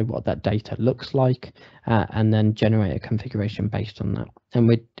 verify what that data looks like, and then generate a configuration based on that. And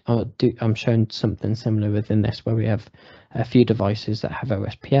I'm showing something similar within this, where we have a few devices that have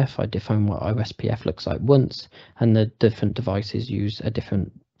OSPF. I define what OSPF looks like once, and the different devices use a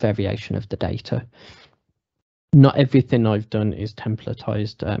different variation of the data. Not everything I've done is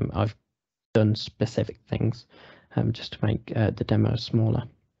templatized. I've done specific things just to make the demo smaller.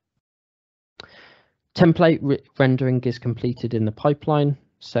 Template rendering is completed in the pipeline,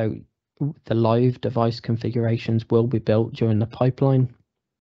 so the live device configurations will be built during the pipeline,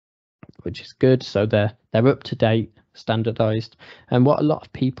 which is good. So they're up to date, standardized. And what a lot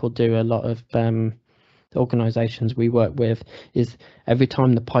of people do, a lot of the organizations we work with, is every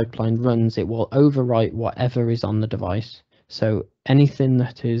time the pipeline runs, it will overwrite whatever is on the device. So anything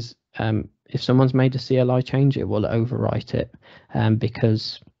that is, if someone's made a CLI change, it will overwrite it,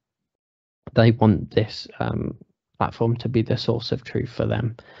 because they want this platform to be the source of truth for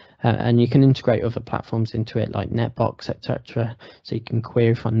them. And you can integrate other platforms into it, like NetBox, etc. So you can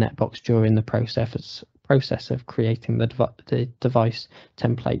query from NetBox during the process of creating the device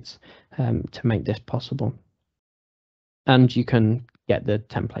templates to make this possible. And you can get the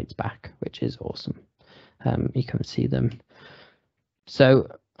templates back, which is awesome. You can see them. So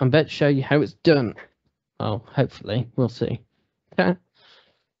I'm about to show you how it's done. Well, hopefully, we'll see. Okay.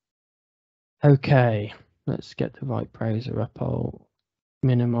 Okay, let's get the right browser up. I'll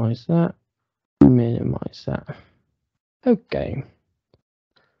minimize that, minimize that. Okay.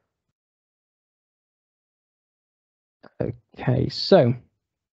 Okay, so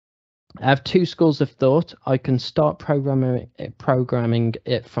I have two schools of thought. I can start programming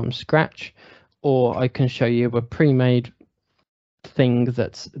it from scratch, or I can show you a pre-made thing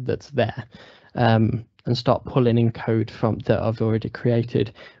that's there, and start pulling in code from that I've already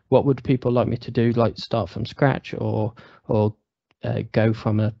created. What would people like me to do? Like start from scratch, or go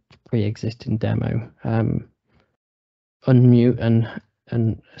from a pre-existing demo? Unmute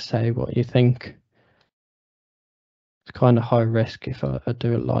and say what you think. It's kind of high risk if I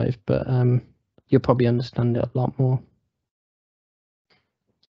do it live, but you'll probably understand it a lot more.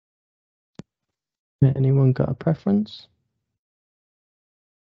 Anyone got a preference?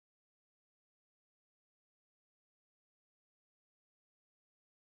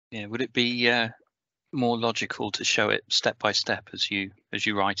 Yeah, would it be more logical to show it step by step as you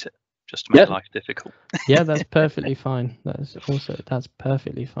write it, just to make life difficult? Yeah, that's perfectly fine. That's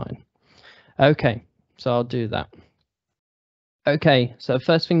perfectly fine. Okay, so I'll do that. Okay, so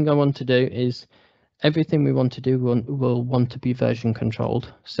first thing I want to do is everything we want to do will want to be version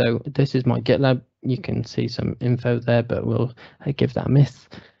controlled. So this is my GitLab. You can see some info there, but we'll give that a miss.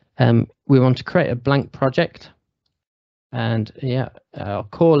 We want to create a blank project, and yeah, I'll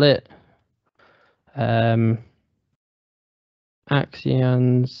call it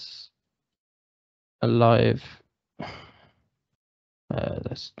Axians Alive.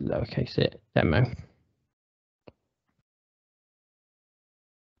 Let's lowercase it demo.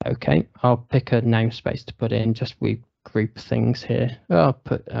 Okay, I'll pick a namespace to put in. Just we group things here. I'll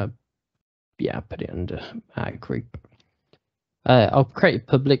put put it under group. I'll create it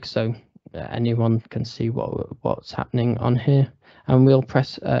public so anyone can see what's happening on here, and we'll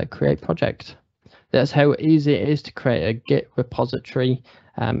press create project. That's how easy it is to create a Git repository.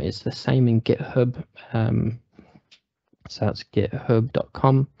 It's the same in GitHub. So that's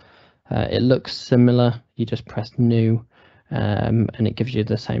github.com. It looks similar. You just press new, and it gives you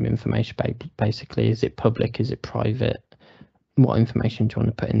the same information. Basically, is it public? Is it private? What information do you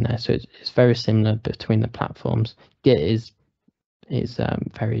want to put in there? So it's very similar between the platforms. Git is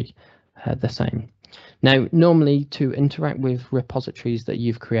very the same. Now, normally to interact with repositories that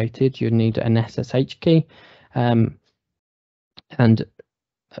you've created, you need an SSH key, and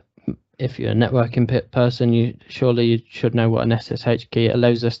if you're a networking person, you should know what an SSH key. It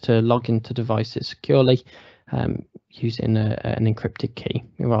allows us to log into devices securely using an encrypted key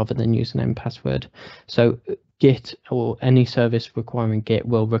rather than using an password. So Git or any service requiring Git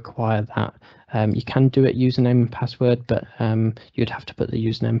will require that. You can do it username and password, but you'd have to put the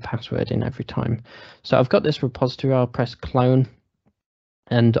username and password in every time. So I've got this repository. I'll press clone,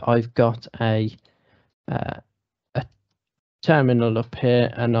 and I've got a terminal up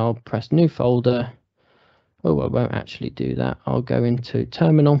here, and I'll press new folder. Oh, I won't actually do that. I'll go into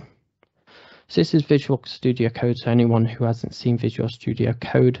terminal. So this is Visual Studio Code. So anyone who hasn't seen Visual Studio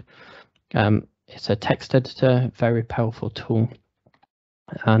Code, it's a text editor, very powerful tool,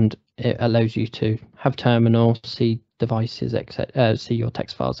 and it allows you to have terminal, see devices, etc., see your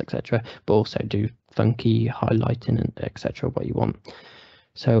text files, etc., but also do funky highlighting and etc. what you want.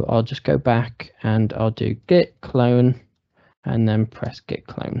 So I'll just go back and I'll do git clone, and then press git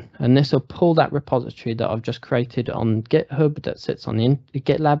clone, and this will pull that repository that I've just created on GitHub that sits on the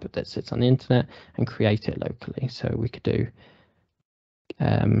GitLab that sits on the internet and create it locally. So we could do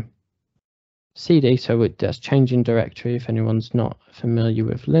cd, so it does changing directory if anyone's not familiar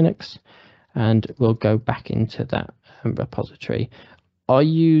with Linux, and we'll go back into that repository. I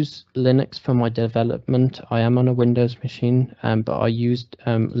use Linux for my development. I am on a Windows machine, but I used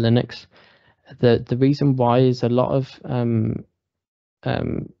Linux. The reason why is a lot of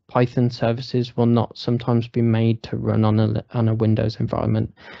Python services will not sometimes be made to run on a Windows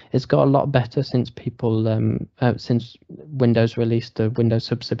environment. It's got a lot better since since Windows released the Windows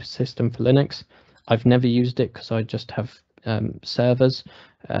subsystem for Linux. I've never used it because I just have servers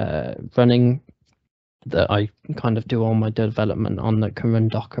running that I kind of do all my development on, that can run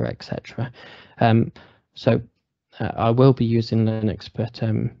Docker, etc. So I will be using Linux, but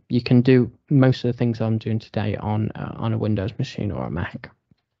you can do most of the things I'm doing today on a Windows machine or a Mac.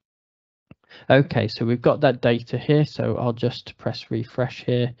 Okay, so we've got that data here, so I'll just press refresh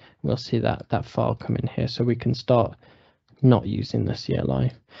here. We'll see that file come in here, so we can start not using the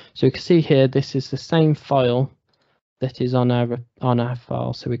CLI. So we can see here, this is the same file that is on our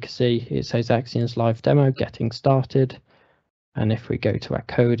file. So we can see it says Axians live demo getting started. And if we go to our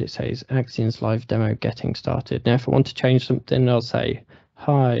code, it says Axians live demo getting started. Now, if I want to change something, I'll say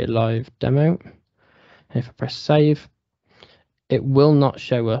hi live demo. And if I press save, it will not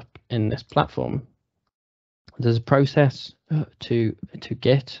show up in this platform. There's a process to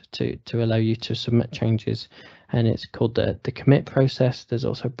Git to allow you to submit changes, and it's called the commit process. There's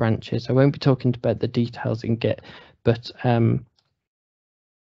also branches. I won't be talking about the details in Git, but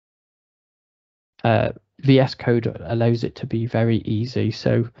VS Code allows it to be very easy.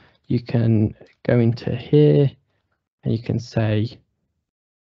 So you can go into here and you can say,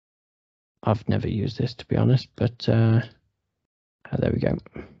 I've never used this to be honest, but there we go.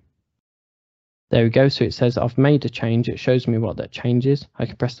 There we go. So it says I've made a change. It shows me what that change is. I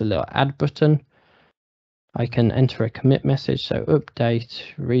can press the little add button. I can enter a commit message. So update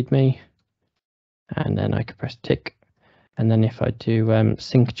readme, and then I can press tick. And then if I do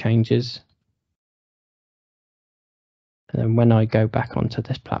sync changes, and then when I go back onto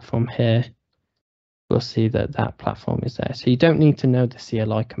this platform here, we'll see that that platform is there. So you don't need to know the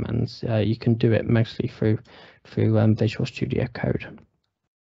CLI commands. You can do it mostly through Visual Studio Code.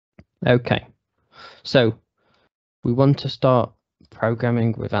 Okay, so we want to start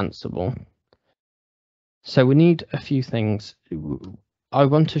programming with Ansible. So we need a few things. I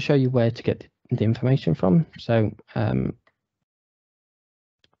want to show you where to get the information from. So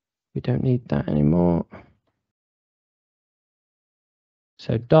we don't need that anymore.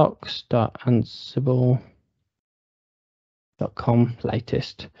 So docs.ansible.com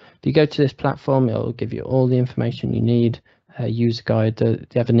latest. If you go to this platform, it'll give you all the information you need. User guide, they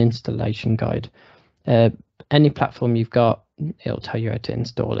have an installation guide. Any platform you've got, it'll tell you how to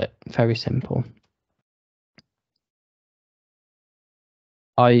install it. Very simple.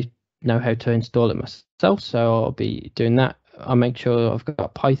 I know how to install it myself, so I'll be doing that. I'll make sure I've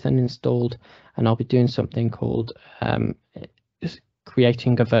got Python installed, and I'll be doing something called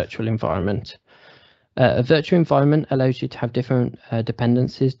creating a virtual environment. A virtual environment allows you to have different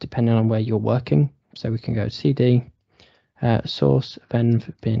dependencies depending on where you're working. So we can go cd source then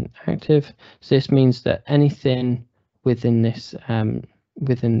bin active. So this means that anything within this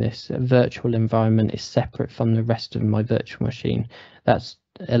virtual environment is separate from the rest of my virtual machine. That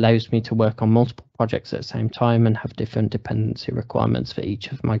allows me to work on multiple projects at the same time and have different dependency requirements for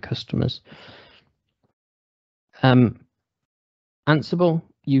each of my customers. Ansible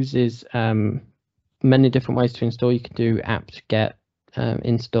uses many different ways to install. You can do apt get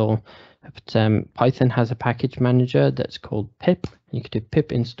install, but Python has a package manager that's called pip. You can do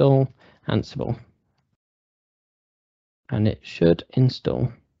pip install Ansible, and it should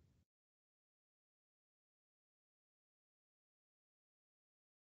install.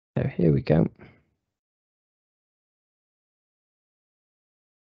 So here we go.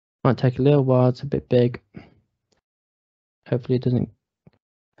 Might take a little while, it's a bit big. Hopefully it doesn't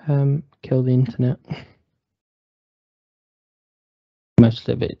kill the internet. Most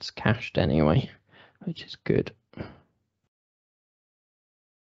of it's cached anyway, which is good.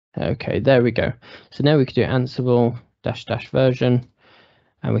 Okay, there we go. So now we can do Ansible -- version,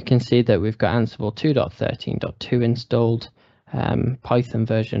 and we can see that we've got Ansible 2.13.2 installed, Python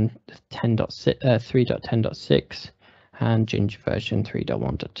version 3.10.6, and Ginger version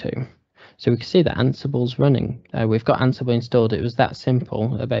 3.1.2. So we can see that Ansible's running. We've got Ansible installed. It was that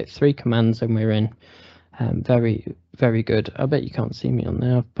simple, about 3 commands, and we're in. Very good. I bet you can't see me on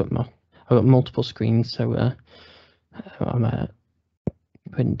there. I've got multiple screens, so I'm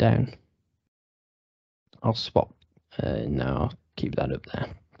putting down. I'll swap. No, I'll keep that up there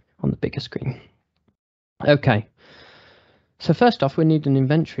on the bigger screen. Okay. So first off, we need an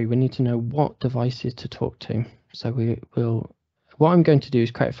inventory. We need to know what devices to talk to. So what I'm going to do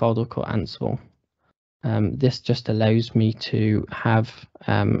is create a folder called Ansible. This just allows me to have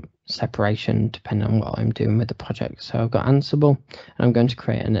separation depending on what I'm doing with the project. So I've got Ansible, and I'm going to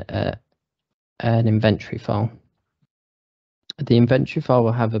create an inventory file. The inventory file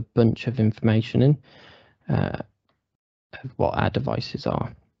will have a bunch of information in of what our devices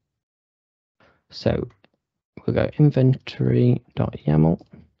are. So we'll go inventory.yaml.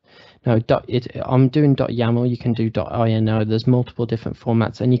 Now, I'm doing .yaml. You can do .ino. There's multiple different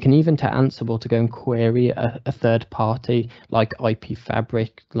formats, and you can even tell Ansible to go and query a third party like IP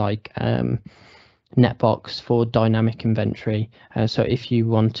Fabric, like NetBox for dynamic inventory. So if you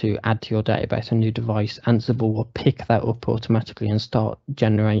want to add to your database a new device, Ansible will pick that up automatically and start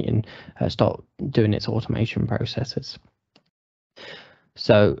generating, start doing its automation processes.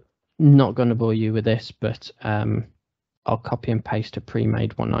 So not going to bore you with this, but I'll copy and paste a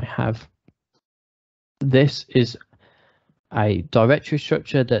pre-made one I have. This is a directory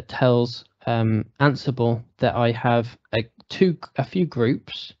structure that tells Ansible that I have a few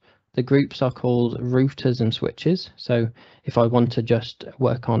groups. The groups are called routers and switches. So if I want to just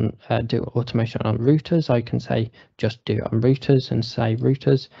work on do automation on routers, I can say just do it on routers and say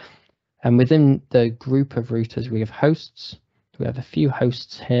routers. And within the group of routers, we have hosts. We have a few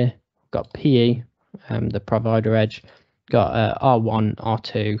hosts here. We've got PE, the provider edge. Got R1,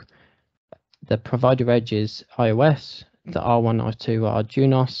 R2. The provider edge is iOS. The R1, R2 are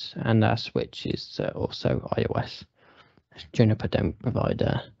Junos, and our switch is also iOS. Juniper don't provide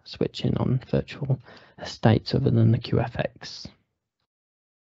switching on virtual estates other than the QFX.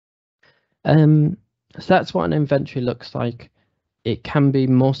 So that's what an inventory looks like. It can be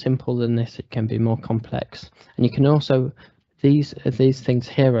more simple than this. It can be more complex, and you can also these things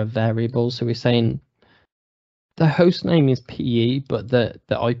here are variables. So we're saying the host name is PE, but the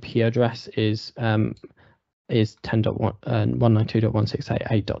IP address is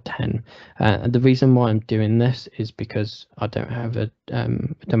 10.192.168.8.10. And the reason why I'm doing this is because I don't have a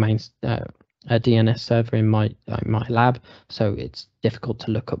domain a DNS server in my lab, so it's difficult to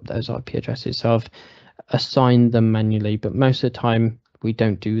look up those IP addresses. So I've assigned them manually, but most of the time we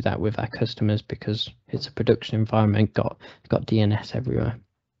don't do that with our customers because it's a production environment, got DNS everywhere.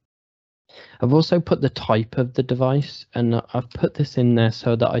 I've also put the type of the device, and I've put this in there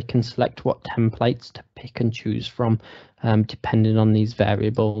so that I can select what templates to pick and choose from, depending on these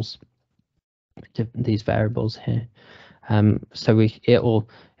variables. These variables here. So it'll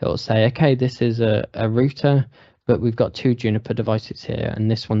say, okay, this is a router, but we've got two Juniper devices here, and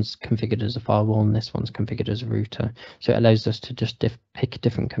this one's configured as a firewall, and this one's configured as a router. So it allows us to just pick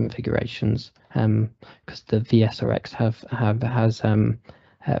different configurations, because the VSRX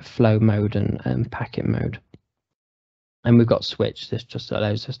has flow mode and packet mode, and we've got switch. This just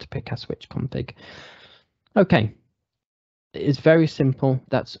allows us to pick our switch config. Okay, it's very simple.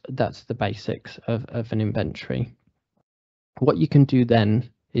 That's the basics of an inventory. What you can do then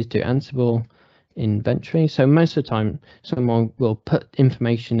is do Ansible inventory. So most of the time someone will put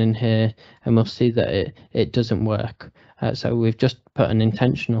information in here and we'll see that it doesn't work. So we've just put an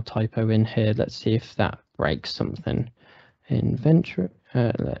intentional typo in here. Let's see if that breaks something. Inventory.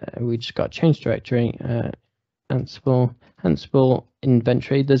 We just got change directory. Ansible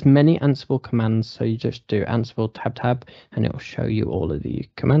inventory. There's many Ansible commands, so you just do Ansible tab and it will show you all of the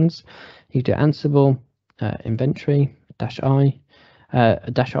commands. You do Ansible inventory -i.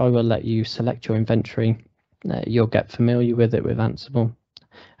 -i will let you select your inventory. You'll get familiar with it with Ansible,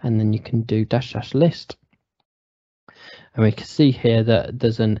 and then you can do --list. And we can see here that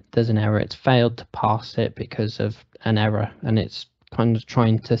there's an error. It's failed to parse it because of an error, and it's kind of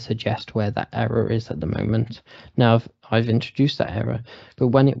trying to suggest where that error is at the moment. Now I've introduced that error, but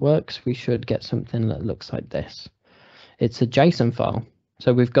when it works, we should get something that looks like this. It's a JSON file.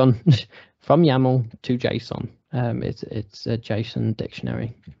 So we've gone from YAML to JSON. It's a JSON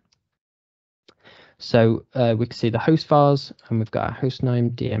dictionary. So we can see the host files, and we've got our host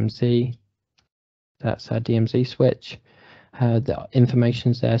name, DMZ. That's our DMZ switch. The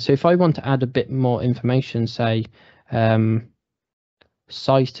information's there. So if I want to add a bit more information, say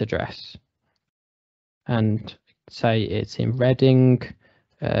site address, and say it's in Reading,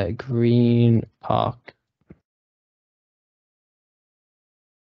 Green Park.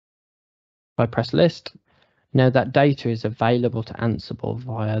 If I press list, now that data is available to Ansible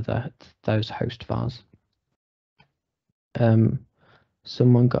via those host files.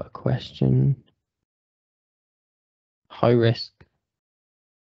 Someone got a question. high risk.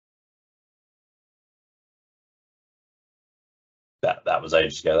 That was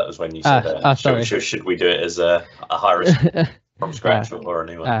ages ago. That was when you said, sorry. should we do it as a high risk from scratch or a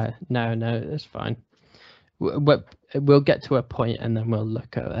new one? No, it's fine. We'll get to a point and then we'll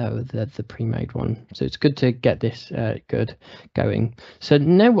look at the pre-made one. So it's good to get this going. So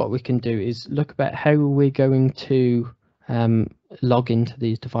now what we can do is look about how we're going to log into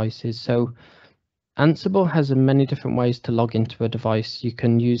these devices. So Ansible has many different ways to log into a device. You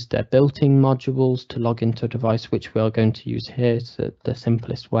can use their built-in modules to log into a device, which we are going to use here. It's the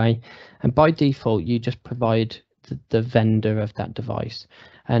simplest way. And by default, you just provide the vendor of that device.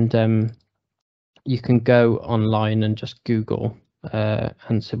 And you can go online and just Google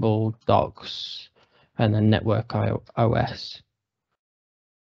Ansible docs and then network OS.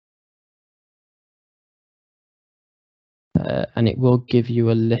 And it will give you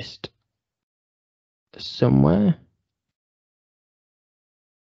a list somewhere.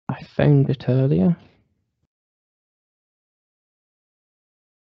 I found it earlier.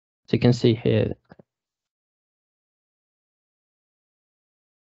 So you can see here.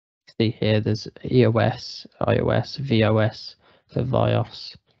 There's EOS, iOS, VOS for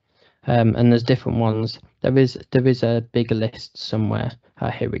VIOS, and there's different ones. There is a big list somewhere.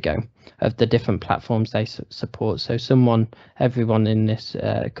 Here we go, of the different platforms they support. So everyone in this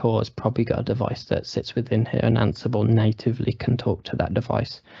core has probably got a device that sits within here, and Ansible natively can talk to that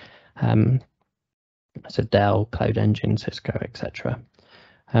device. So Dell, Cloud Engine, Cisco, etc.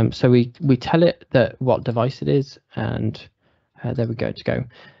 So we tell it that what device it is, and there we go to go.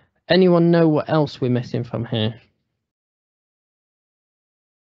 Anyone know what else we're missing from here?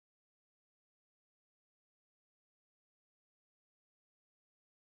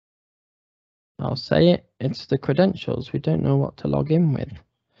 I'll say it. It's the credentials. We don't know what to log in with.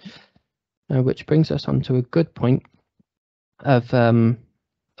 Which brings us on to a good point of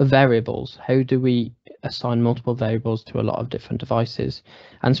variables. How do we assign multiple variables to a lot of different devices?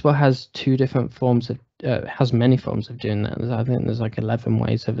 Ansible has has many forms of doing that. I think there's like 11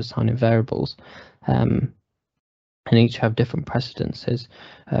 ways of assigning variables, and each have different precedences.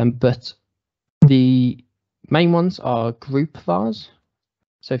 But the main ones are group vars.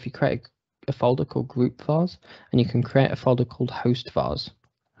 So if you create a folder called group vars, and you can create a folder called host vars,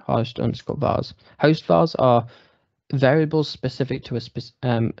 host_vars. Host vars are variables specific to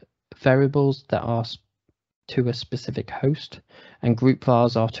variables that are to a specific host, and group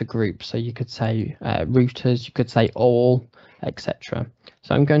vars are to groups. So you could say routers, you could say all, etc.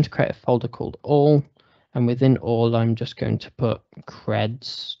 So I'm going to create a folder called all, and within all I'm just going to put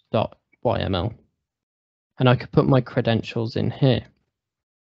creds.yml, and I could put my credentials in here.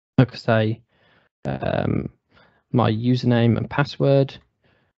 I could say my username and password,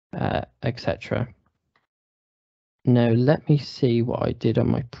 etc. Now let me see what I did on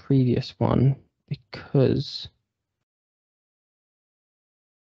my previous one, because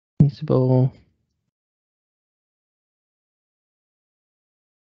Ansible.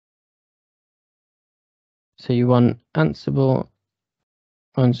 So you want Ansible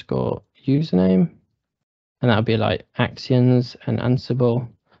 _ username, and that'll be like Axians, and Ansible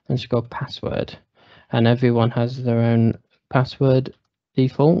 _ password, and everyone has their own password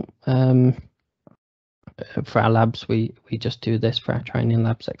default. For our labs, we just do this for our training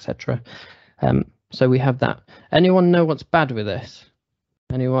labs, etc. So we have that. Anyone know what's bad with this?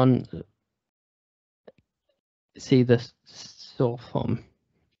 Anyone see this source form?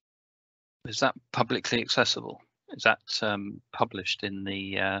 Is that publicly accessible? Is that published in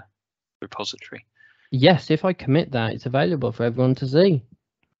the repository? Yes, if I commit that, it's available for everyone to see.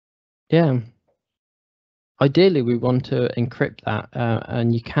 Yeah. Ideally, we want to encrypt that,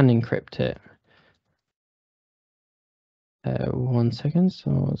 and you can encrypt it. 1 second.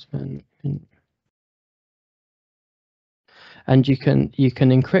 So and you can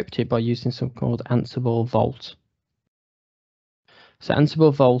encrypt it by using something called Ansible Vault. So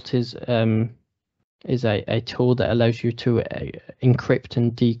Ansible Vault is a tool that allows you to encrypt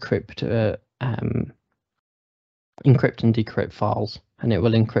and decrypt files, and it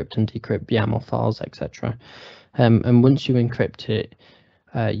will encrypt and decrypt YAML files, etc. And once you encrypt it,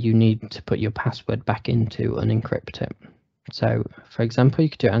 you need to put your password back into and encrypt it. So, for example, you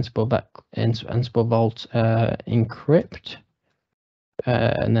could do Ansible Vault encrypt,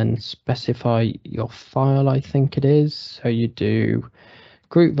 and then specify your file. I think it is. So you do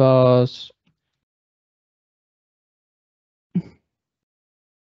group vars.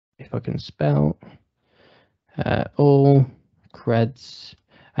 If I can spell all creds,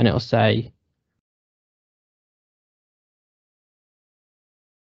 and it'll say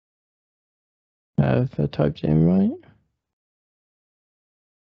if I typed in right.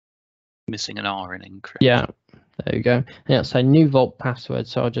 missing an R in encrypt. Yeah, there you go. And it'll say new vault password.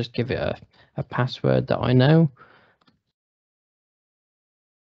 So I'll just give it a password that I know.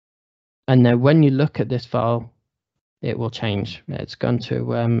 And then when you look at this file, it will change. It's gone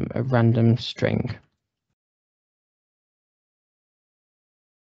to a random string.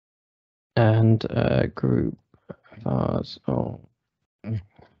 And group vars. Oh.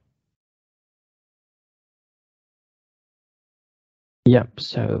 Yep.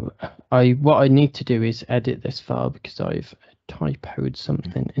 So what I need to do is edit this file because I've typoed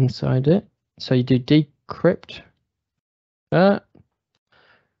something inside it. So you do decrypt.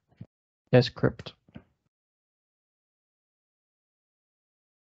 Descrypt.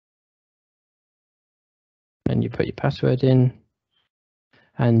 And you put your password in,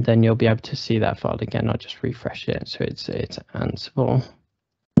 and then you'll be able to see that file again. I'll just refresh it. So it's Ansible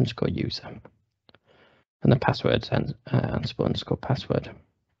 _ user, and the password's Ansible _ password.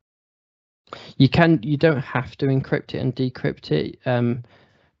 You don't have to encrypt it and decrypt it,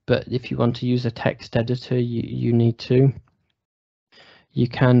 but if you want to use a text editor, you need to. You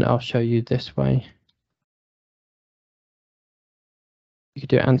can. I'll show you this way. You could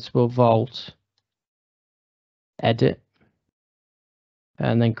do Ansible Vault edit,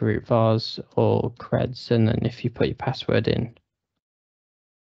 and then group vars or creds, and then if you put your password in,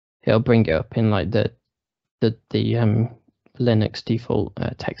 it'll bring it up in like the Linux default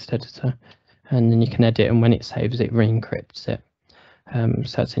text editor, and then you can edit, and when it saves it, re-encrypts it.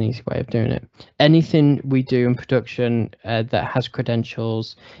 So that's an easy way of doing it. Anything we do in production that has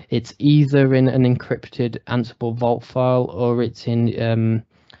credentials, it's either in an encrypted Ansible Vault file, or it's in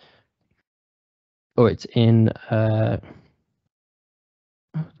another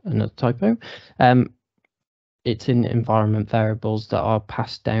typo. It's in environment variables that are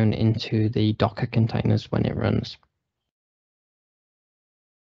passed down into the Docker containers when it runs.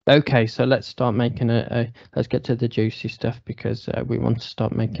 Okay, so let's start making let's get to the juicy stuff, because we want to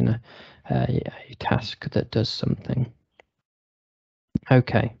start making a task that does something.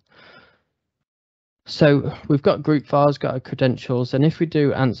 Okay. So we've got group vars, got our credentials, and if we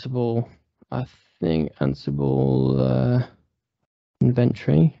do Ansible, I think Ansible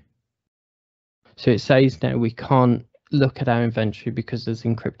inventory. So it says now we can't look at our inventory because there's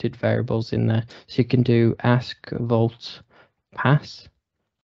encrypted variables in there. So you can do ask vault pass.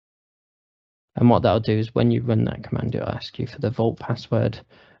 And what that'll do is when you run that command, it'll ask you for the vault password,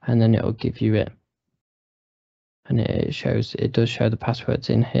 and then it'll give you it. And it does show the passwords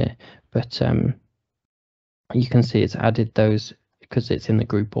in here, but you can see it's added those because it's in the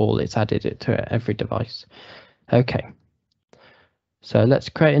group all, it's added it to every device. Okay. So let's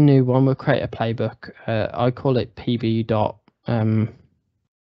create a new one. We'll create a playbook. I call it pb dot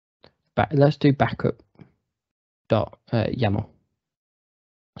let's do backup dot YAML.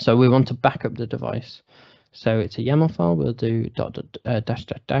 So we want to back up the device. So it's a YAML file. We'll do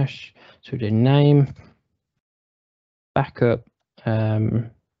dash. So we do name backup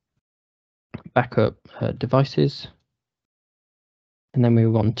devices, and then we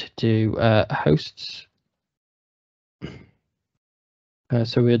want to do hosts.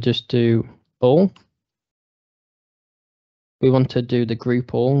 So we'll just do all. We want to do the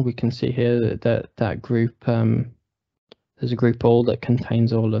group all. We can see here that group. There's a group all that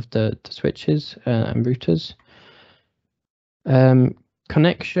contains all of the switches and routers.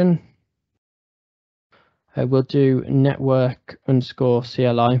 Connection. We'll do network _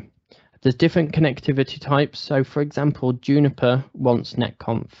 CLI. There's different connectivity types. So for example, Juniper wants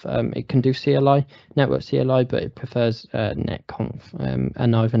netconf. It can do CLI, network CLI, but it prefers netconf.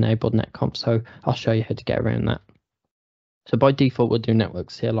 And I've enabled netconf, so I'll show you how to get around that. So by default, we'll do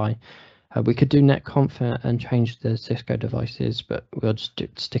network CLI. We could do netconf and change the Cisco devices, but we'll just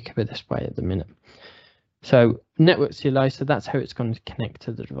stick with this way at the minute. So network CLI, so that's how it's going to connect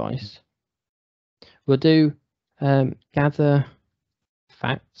to the device. We'll do gather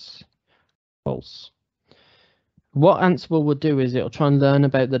facts false. What Ansible will do is it'll try and learn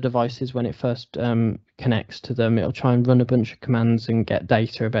about the devices when it first connects to them. It'll try and run a bunch of commands and get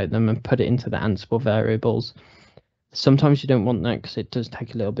data about them and put it into the Ansible variables. Sometimes you don't want that because it does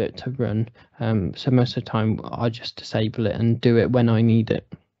take a little bit to run. So most of the time I just disable it and do it when I need it.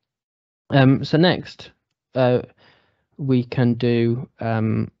 So next we can do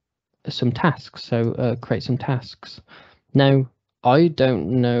some tasks. So create some tasks. Now I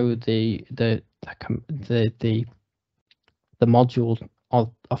don't know the module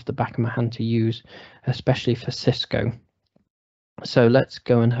off the back of my hand to use, especially for Cisco. So let's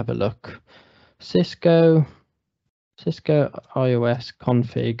go and have a look. Cisco iOS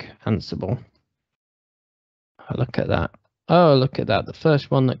config Ansible. Look at that. Oh, look at that. The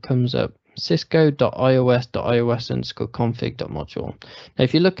first one that comes up cisco.ios.ios_config.module. Now,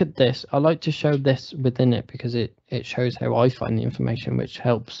 if you look at this, I like to show this within it because it shows how I find the information, which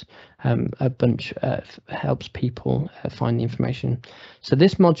helps helps people find the information. So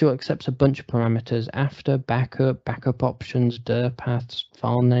this module accepts a bunch of parameters after backup options, dir paths,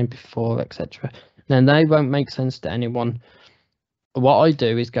 file name before, etc. Now they won't make sense to anyone. What I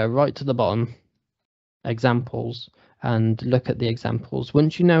do is go right to the bottom, examples, and look at the examples.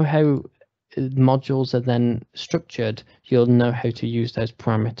 Once you know how modules are then structured, you'll know how to use those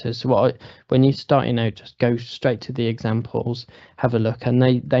parameters. So when you're starting out, just go straight to the examples, have a look, and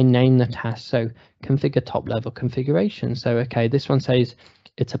they name the task. So configure top level configuration. So okay, this one says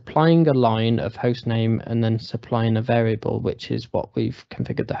it's applying a line of host name and then supplying a variable, which is what we've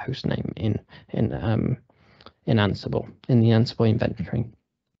configured the host name in Ansible, in the Ansible inventory.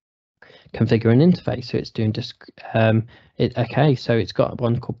 Configure an interface, so it's doing okay, so it's got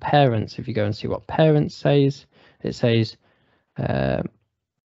one called parents. If you go and see what parents says, it says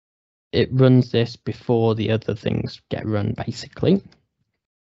it runs this before the other things get run, basically.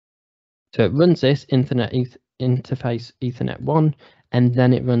 So it runs this interface Ethernet 1, and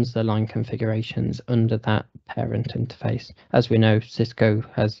then it runs the line configurations under that parent interface. As we know, Cisco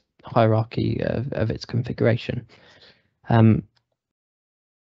has hierarchy of its configuration.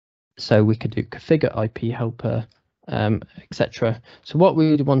 So we could do configure IP helper, etc. So what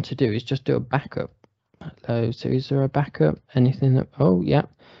we would want to do is just do a backup. Hello, so is there a backup? Anything that, oh yeah,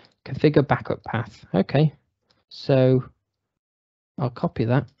 configure backup path. Okay, so I'll copy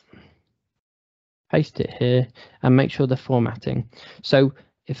that, paste it here, and make sure the formatting. So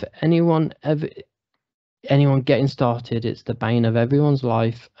if anyone getting started, it's the bane of everyone's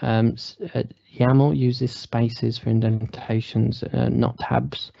life. YAML uses spaces for indentations, not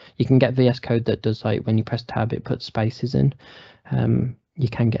tabs. You can get VS Code that does, like, when you press tab, it puts spaces in. You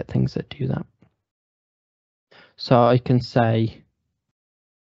can get things that do that. So I can say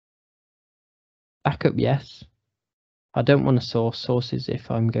backup yes. I don't want to sources if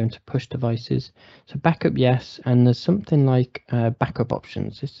I'm going to push devices. So backup yes, and there's something like backup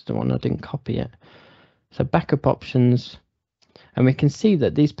options. This is the one I didn't copy it. So backup options, and we can see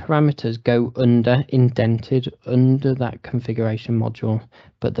that these parameters go indented under that configuration module,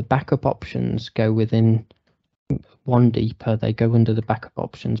 but the backup options go within one deeper. They go under the backup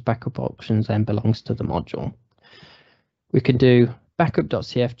options. Backup options then belongs to the module. We can do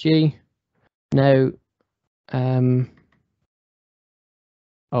backup.cfg. Now,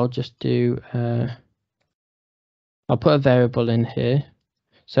 I'll just do, I'll put a variable in here.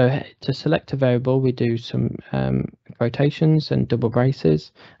 So to select a variable, we do some quotations and double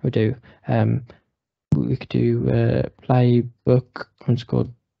braces. We could do playbook underscore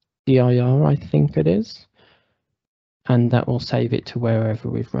dir, I think it is, and that will save it to wherever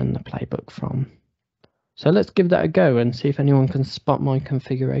we've run the playbook from. So let's give that a go and see if anyone can spot my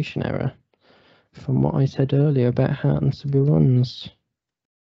configuration error from what I said earlier about how Ansible runs.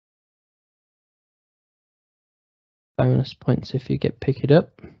 Bonus points if you pick it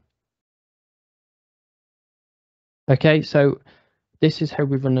up. Okay, so this is how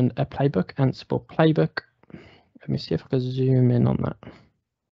we run a playbook, Ansible playbook. Let me see if I can zoom in on that.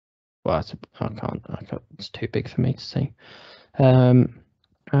 Well, I can't, it's too big for me to see.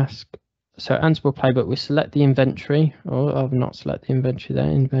 So Ansible playbook, we select the inventory, or I've not select the inventory there,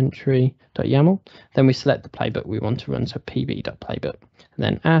 inventory.yaml. Then we select the playbook we want to run, so pb.playbook. And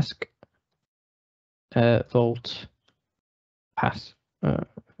then ask vault pass.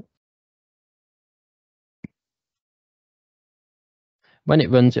 When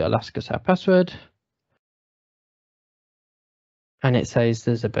it runs, it'll ask us our password. And it says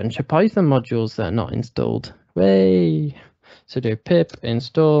there's a bunch of Python modules that are not installed. Way. So do pip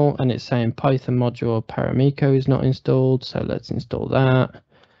install, and it's saying Python module Paramiko is not installed. So let's install that.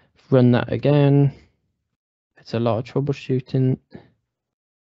 Run that again. It's a lot of troubleshooting.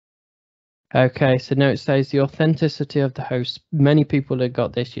 Okay, so now it says the authenticity of the host. Many people have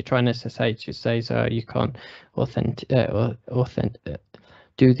got this. You're trying SSH, it says you can't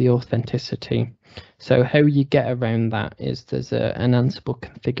do the authenticity. So how you get around that is there's an Ansible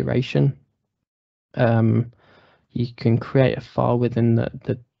configuration. You can create a file within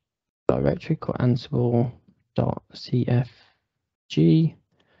the directory called ansible.cfg,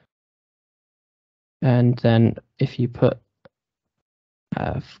 and then if you put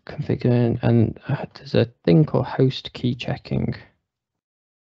configuring, and there's a thing called host key checking.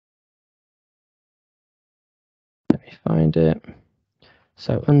 Let me find it.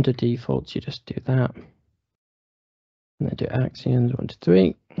 So under defaults, you just do that, and then do Axians 1 to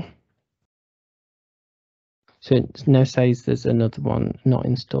 3. So it now says there's another one not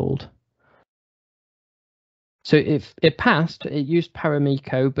installed. So if it passed, it used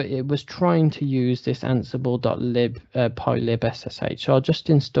Paramiko, but it was trying to use this ansible.lib pylib ssh. So I'll just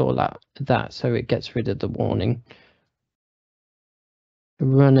install that so it gets rid of the warning.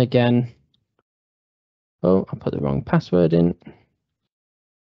 Run again. Oh, I put the wrong password in.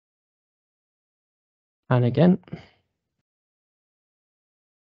 And again.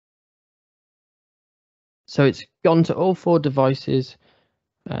 So it's gone to all 4 devices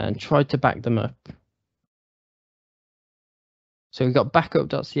and tried to back them up. So we've got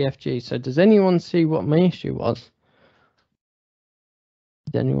backup.cfg. So does anyone see what my issue was?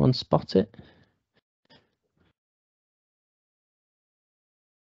 Did anyone spot it?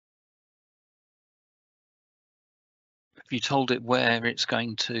 Have you told it where it's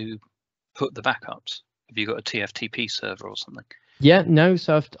going to put the backups? Have you got a TFTP server or something? Yeah, no.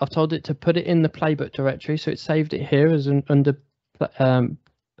 So I've told it to put it in the playbook directory. So it saved it here as under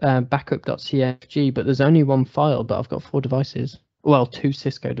backup.cfg. But there's only 1 file. But I've got 4 devices. Well, 2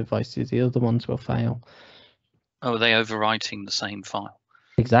 Cisco devices. The other ones will fail. Oh, are they overwriting the same file?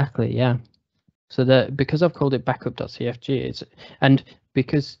 Exactly. Yeah. So that because I've called it backup.cfg, and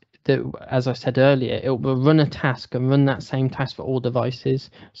because as I said earlier, it will run a task and run that same task for all devices.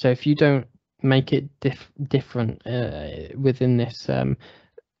 So if you don't make it different within this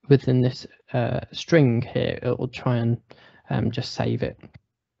string here, it will try and just save it.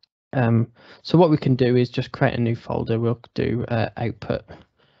 So what we can do is just create a new folder. We'll do output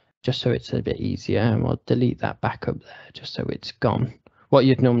just so it's a bit easier, and we'll delete that backup there just so it's gone. What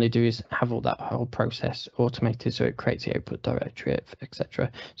you'd normally do is have all that whole process automated so it creates the output directory,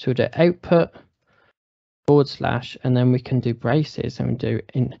 etc. So we'll do output / and then we can do braces and we do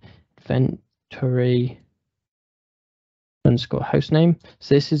inventory _ hostname.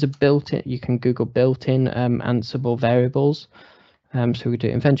 So this is a built-in, you can Google built-in Ansible variables. So we do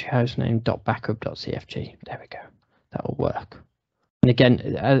inventory hostname .backup.cfg. There we go. That will work. And again,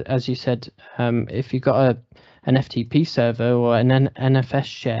 as you said, if you've got an FTP server or an NFS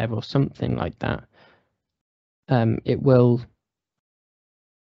share or something like that, it will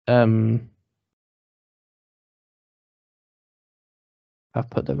I've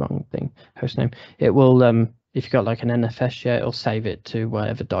put the wrong thing, hostname. It will if you've got like an NFS share, it'll save it to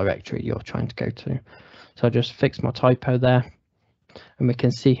whatever directory you're trying to go to. So I'll just fix my typo there, and we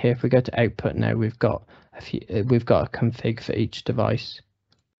can see here if we go to output now, we've got a config for each device.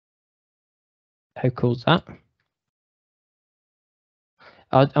 How cool is that?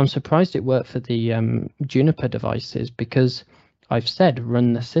 I'm surprised it worked for the Juniper devices, because I've said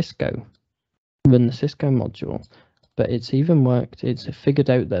run the Cisco module, but it's even worked. It's figured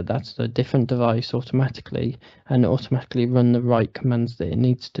out that that's a different device automatically and automatically run the right commands that it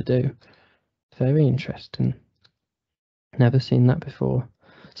needs to do. Very interesting. Never seen that before.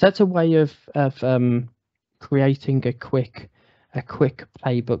 So that's a way of creating a quick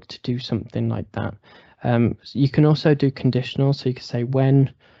playbook to do something like that. You can also do conditional, so you can say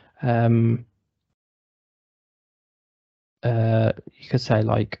when you could say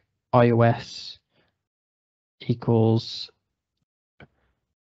like iOS equals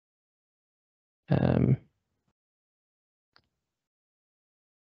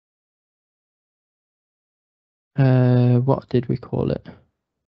what did we call it?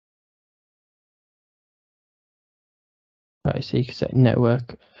 Right, so you can say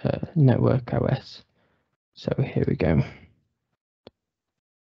network OS. So here we go.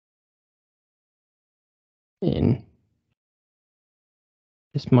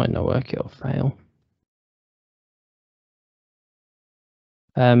 This might not work, it'll fail.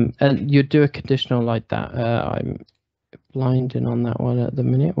 And you do a conditional like that. I'm blinding on that one at the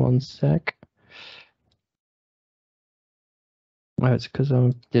minute. 1 sec. Oh, it's because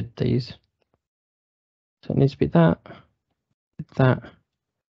I did these. So it needs to be that.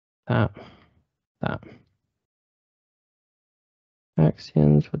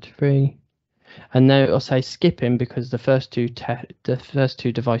 Axians 43. And now it'll say skipping because the first two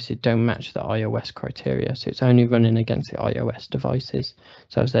devices don't match the iOS criteria, so it's only running against the iOS devices.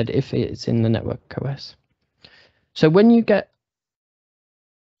 So I said if it's in the network OS. So when you get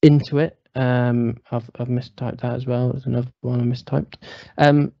into it, I've mistyped that as well. There's another one I mistyped.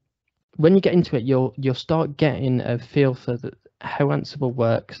 When you get into it, you'll start getting a feel for how Ansible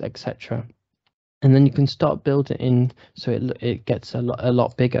works, etc. And then you can start building in so it gets a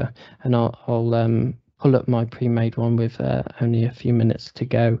lot bigger. And I'll pull up my pre-made one with only a few minutes to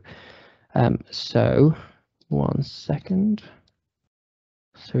go. So 1 second.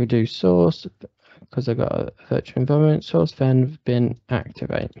 So we do source because I got a virtual environment, source then bin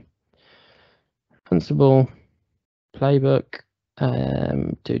activate. Ansible playbook,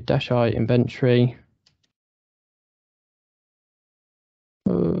 do -i inventory.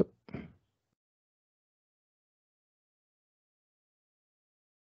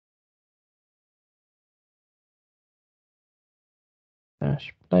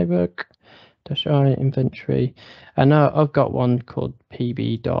 dash playbook dash I inventory, and now I've got one called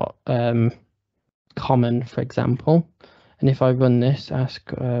pb dot common, for example, and if I run this, ask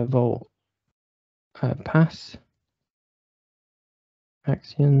vault pass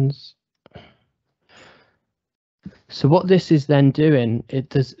Axians. So what this is then doing,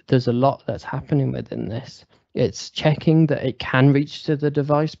 there's a lot that's happening within this. It's checking that it can reach to the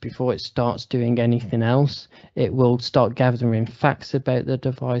device before it starts doing anything else. It will start gathering facts about the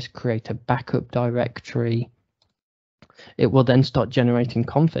device, create a backup directory. It will then start generating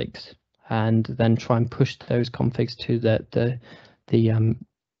configs and then try and push those configs to the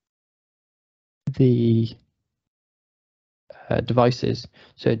devices.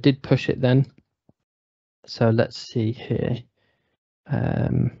 So it did push it then. So let's see here.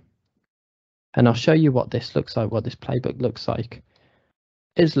 And I'll show you what this looks like, what this playbook looks like.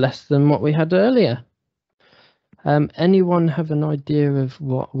 It's less than what we had earlier. Anyone have an idea of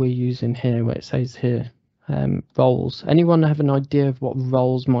what we're using here, where it says here, roles? Anyone have an idea of what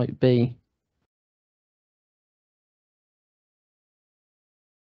roles might be?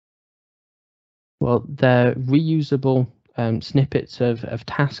 Well, they're reusable snippets of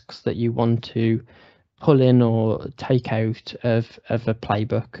tasks that you want to pull in or take out of a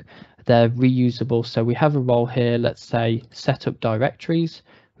playbook. They're reusable. So we have a role here, let's say set up directories.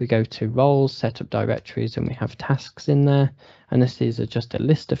 We go to roles, set up directories, and we have tasks in there. And this is just a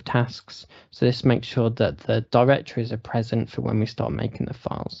list of tasks. So this makes sure that the directories are present for when we start making the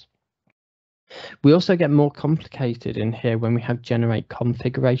files. We also get more complicated in here when we have generate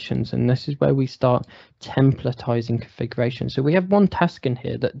configurations, and this is where we start templatizing configuration. So we have one task in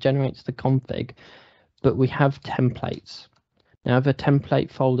here that generates the config, but we have templates. Now I have a template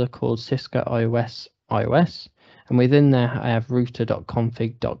folder called Cisco iOS, and within there I have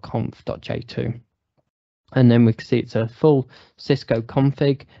router.config.conf.j2. And then we can see it's a full Cisco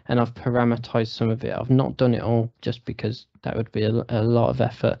config, and I've parameterized some of it. I've not done it all just because that would be a lot of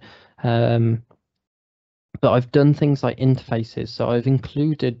effort. But I've done things like interfaces. So I've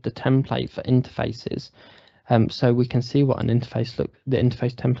included the template for interfaces. So we can see what the interface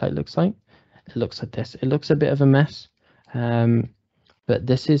template looks like. It looks like this. It looks a bit of a mess, but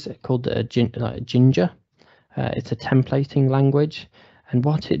this is called a Ginger. It's a templating language, and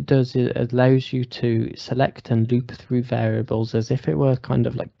what it does is it allows you to select and loop through variables as if it were kind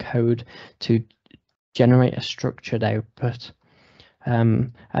of like code to generate a structured output.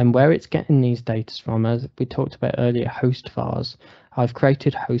 And where it's getting these data from, as we talked about earlier, host vars. I've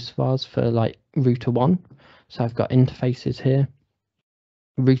created host vars for like router 1. So I've got interfaces here,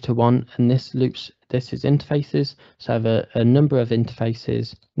 router 1, and this is interfaces. So I have a number of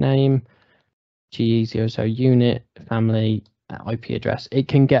interfaces, name, GE00 unit, family, IP address. It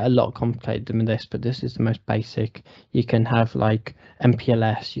can get a lot complicated than this, but this is the most basic. You can have like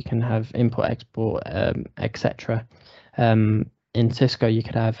MPLS, you can have import, export, etc. In Cisco, you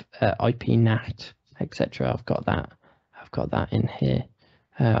could have IP NAT, etc. I've got that in here.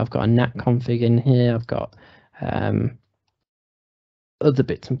 I've got a NAT config in here. I've got other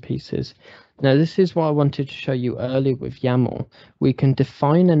bits and pieces. Now, this is what I wanted to show you earlier with YAML. We can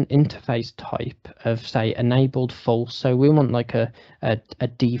define an interface type of, say, enabled false. So we want like a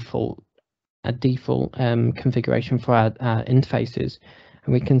default configuration for our interfaces,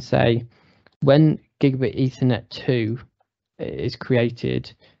 and we can say when Gigabit Ethernet 2 is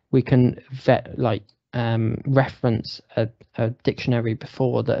created, we can reference a dictionary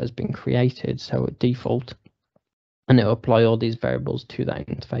before that has been created, so at default, and it'll apply all these variables to that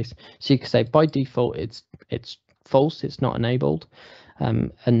interface. So you can say by default it's false, it's not enabled,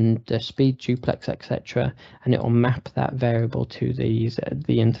 and the speed, duplex, etc., and it will map that variable to the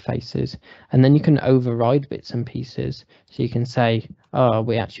interfaces, and then you can override bits and pieces. So you can say, oh,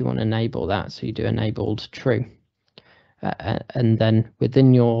 we actually want to enable that, so you do enabled true. And then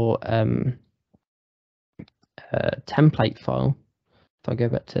within your template file, if I go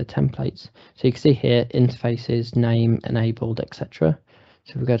back to templates, so you can see here interfaces, name, enabled, etc.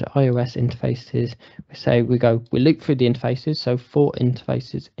 So if we go to iOS interfaces, we loop through the interfaces. So for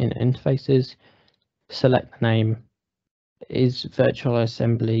interfaces in interfaces, select the name. Is virtual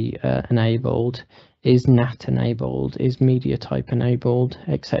assembly enabled? Is NAT enabled? Is media type enabled,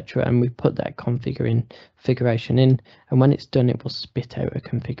 etc. And we put that configuration in, and when it's done, it will spit out a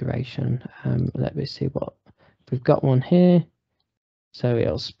configuration. Let me see what we've got one here. So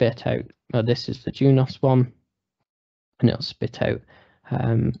it'll spit out. This is the Junos one, and it'll spit out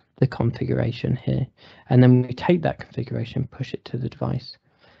the configuration here, and then we take that configuration, push it to the device.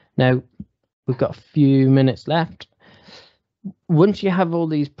 Now we've got a few minutes left. Once you have all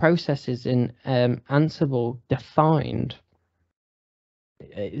these processes in Ansible defined,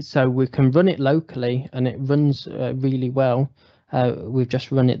 so we can run it locally and it runs really well. We've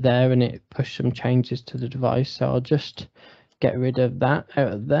just run it there and it pushed some changes to the device. So I'll just get rid of that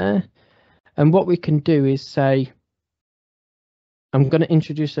out of there. And what we can do is say, I'm going to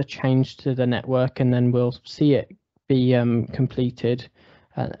introduce a change to the network, and then we'll see it be completed,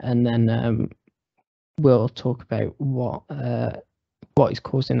 and then we'll talk about what is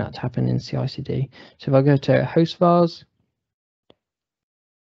causing that to happen in CI/CD. So if I go to host vars,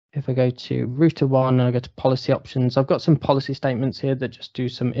 if I go to router 1 and I go to policy options, I've got some policy statements here that just do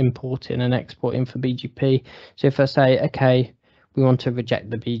some importing and exporting for BGP. So if I say, okay, we want to reject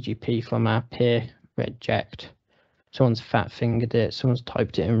the BGP from our peer reject, someone's fat fingered it, someone's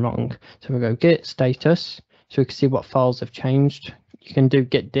typed it in wrong. So we go git status, so we can see what files have changed. You can do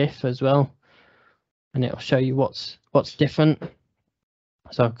git diff as well, and it'll show you what's different.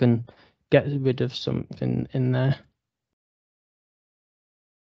 So I can get rid of something in there.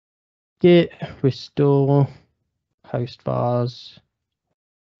 Git restore host vars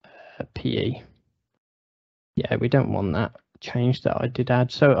PE. Yeah, we don't want that change that I did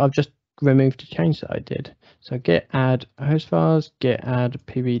add, so I've just removed the change that I did. So git add host vars, git add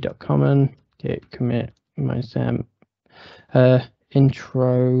pb.common, git commit -m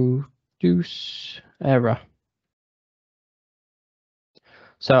introduce error.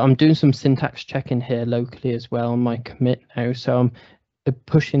 So I'm doing some syntax checking here locally as well on my commit now. So I'm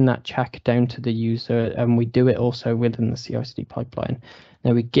pushing that check down to the user, and we do it also within the CI/CD pipeline.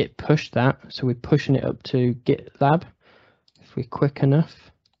 Now we git push that, so we're pushing it up to GitLab. If we're quick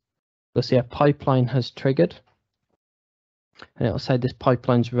enough, we'll see a pipeline has triggered, and it'll say this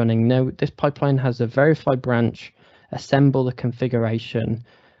pipeline's running. Now this pipeline has a verify branch, assemble the configuration,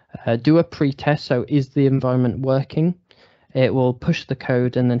 do a pre-test. So is the environment working? It will push the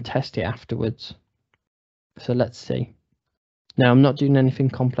code and then test it afterwards. So let's see. Now I'm not doing anything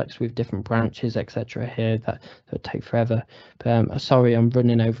complex with different branches, etc. here. That would take forever. But sorry, I'm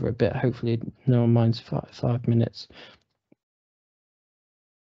running over a bit. Hopefully no one minds 5 minutes.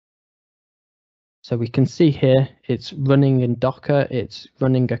 So we can see here it's running in Docker. It's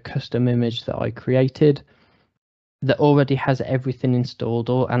running a custom image that I created that already has everything installed,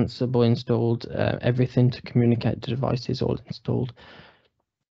 all Ansible installed, everything to communicate to devices all installed.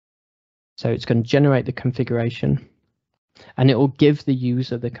 So it's going to generate the configuration, and it will give the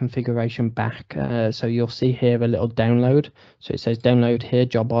user the configuration back. So you'll see here a little download. So it says download here,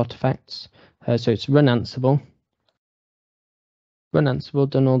 job artifacts. So it's run Ansible,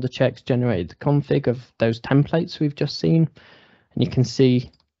 done all the checks, generated the config of those templates we've just seen. And you can see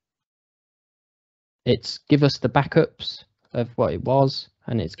it's give us the backups of what it was,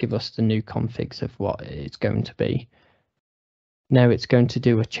 and it's give us the new configs of what it's going to be. Now it's going to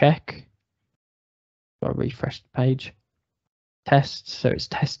do a check. I'll refresh the page. Test, so it's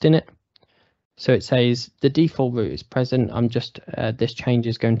testing it. So it says the default route is present. I'm just this change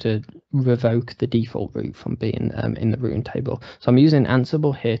is going to revoke the default route from being in the routing table. So I'm using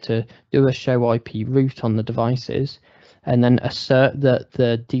Ansible here to do a show IP route on the devices, and then assert that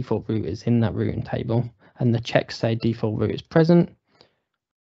the default route is in that routing table, and the checks say default route is present.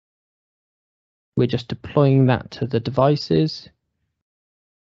 We're just deploying that to the devices.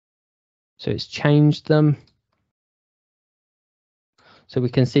 So it's changed them. So we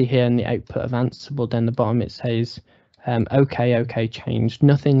can see here in the output of Ansible down the bottom, it says, OK, changed.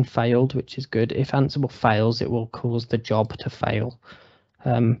 Nothing failed, which is good. If Ansible fails, it will cause the job to fail.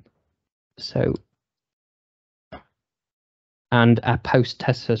 And our post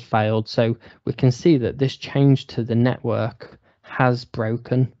test has failed. So we can see that this change to the network has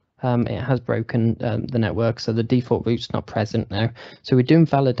broken. It has broken the network, so the default route's not present now. So we're doing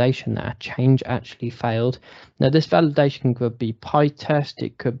validation that a change actually failed. Now this validation could be PyTest,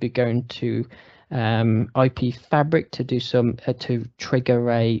 it could be going to IP Fabric to do some to trigger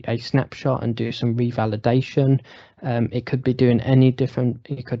a snapshot and do some revalidation. It could be doing any different.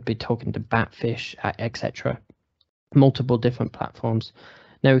 It could be talking to Batfish, etc. Multiple different platforms.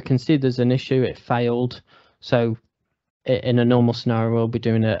 Now we can see there's an issue. It failed. So in a normal scenario, we'll be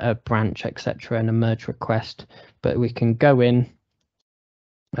doing a branch, etc., and a merge request. But we can go in.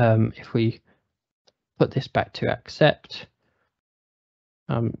 If we put this back to accept.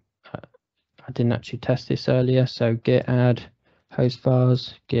 I didn't actually test this earlier, so git add host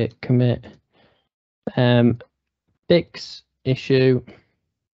vars, git commit, fix issue.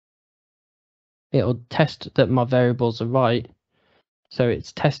 It'll test that my variables are right, So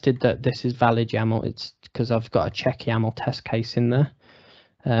it's tested that this is valid YAML. It's because I've got a check YAML test case in there.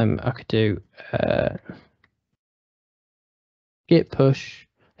 I could do git push.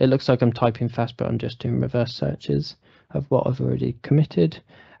 It looks like I'm typing fast, but I'm just doing reverse searches of what I've already committed.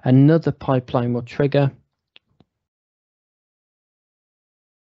 Another pipeline will trigger.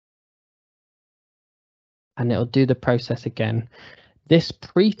 And it'll do the process again. This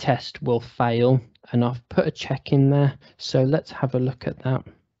pre-test will fail, and I've put a check in there. So let's have a look at that.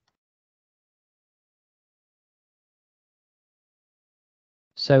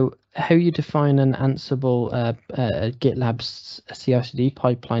 So how you define an Ansible GitLab CI/CD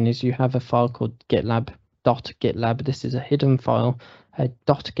pipeline is you have a file called gitlab.gitlab. This is a hidden file, a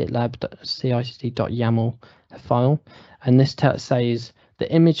 .gitlab.cicd.yaml file, and this says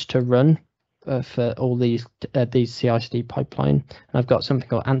the image to run for all these CI/CD pipeline. And I've got something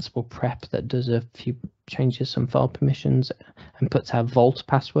called Ansible prep that does a few changes, some file permissions, and puts our vault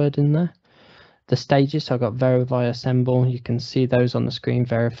password in there. The stages, so I've got verify, assemble. You can see those on the screen: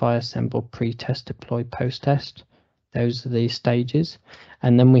 verify, assemble, pre-test, deploy, post-test. Those are the stages.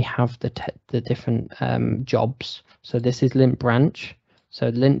 And then we have the different jobs. So this is lint branch. So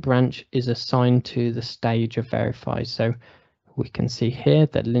lint branch is assigned to the stage of verify. So we can see here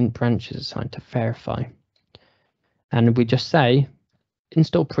that lint branch is assigned to verify. And we just say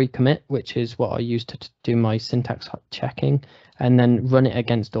install pre-commit, which is what I use to do my syntax checking, and then run it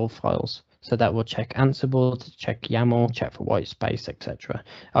against all files. So that will check Ansible, to check YAML, check for white space, etc.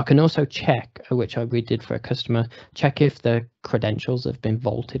 I can also check, which we did for a customer, check if the credentials have been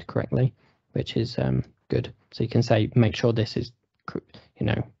vaulted correctly, which is good. So you can say, make sure this is,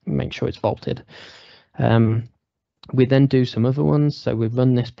 make sure it's vaulted. We then do some other ones. So we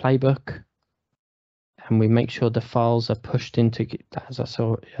run this playbook, and we make sure the files are pushed into,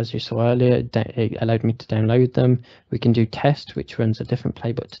 as you saw earlier, it allowed me to download them. We can do test, which runs a different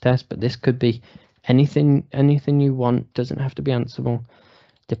playbook to test, but this could be anything you want, doesn't have to be Ansible.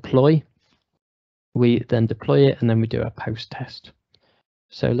 Deploy, we then deploy it, and then we do a post test.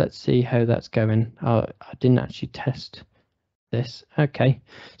 So let's see how that's going. I didn't actually test this. Okay,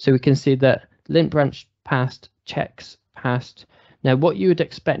 so we can see that lint branch passed, checks passed. Now, what you would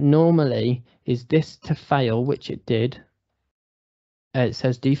expect normally is this to fail, which it did. It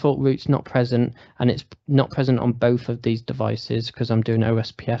says default routes not present, and it's not present on both of these devices because I'm doing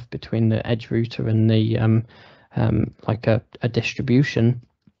OSPF between the edge router and the like a distribution.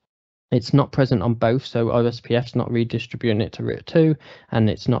 It's not present on both, so OSPF's not redistributing it to router 2, and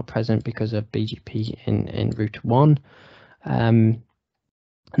it's not present because of BGP in router 1. And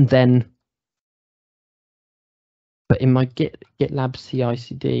then, but in my GitLab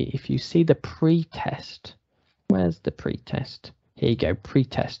CI/CD, if you see the pre-test, where's the pre-test? Here you go,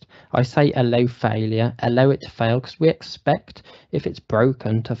 pre-test. I say allow failure, allow it to fail, because we expect if it's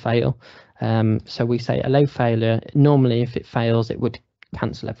broken to fail. So we say allow failure. Normally, if it fails, it would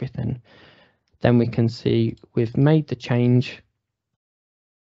cancel everything. Then we can see we've made the change,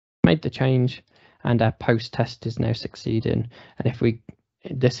 and our post-test is now succeeding. And if we,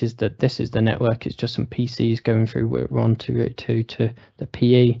 this is the network. It's just some PCs going through. We're on to route 2 to the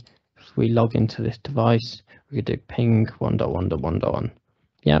PE. If we log into this device, we could do ping 1.1.1.1.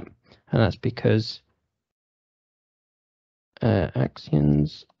 Yep, and that's because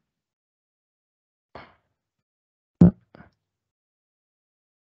Axians.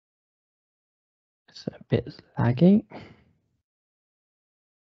 It's a bit laggy.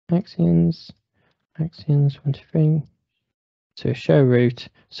 Axians 1, 2, 3. So show route.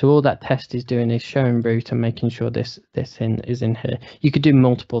 So all that test is doing is showing route and making sure this is in here. You could do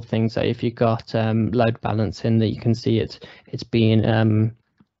multiple things. So if you've got load balancing, that you can see it's being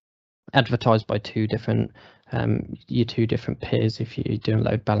advertised by your two different peers if you're doing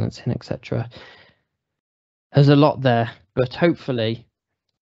load balancing, etc. There's a lot there, but hopefully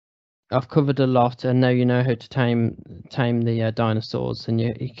I've covered a lot, and now you know how to tame the dinosaurs, and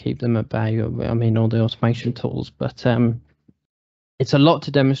you keep them at bay. I mean, all the automation tools, but it's a lot to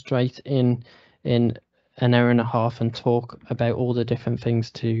demonstrate in an hour and a half and talk about all the different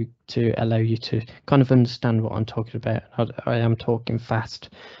things to allow you to kind of understand what I'm talking about. I am talking fast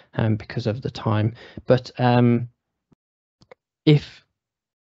because of the time, but if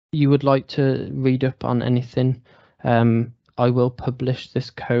you would like to read up on anything, I will publish this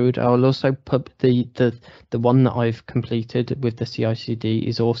code. I will also pub the one that I've completed with the CI/CD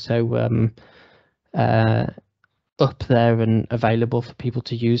is also up there and available for people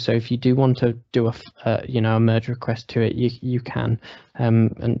to use. So if you do want to do a merge request to it, you can,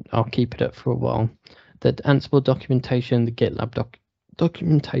 and I'll keep it up for a while. The Ansible documentation, the GitLab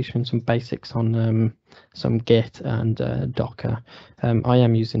documentation, some basics on some Git and Docker. I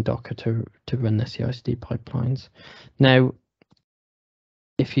am using Docker to run the CI/CD pipelines. Now,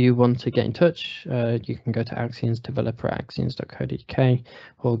 if you want to get in touch, you can go to Axians, developer@axians.co.uk,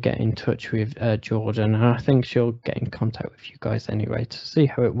 or get in touch with Jordan. And I think she'll get in contact with you guys anyway to see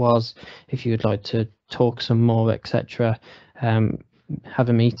how it was, if you'd like to talk some more, etc. Have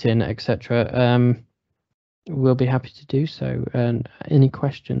a meeting, etc. We'll be happy to do so. And any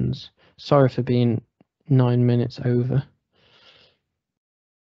questions? Sorry for being 9 minutes over.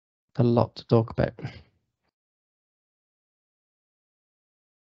 A lot to talk about.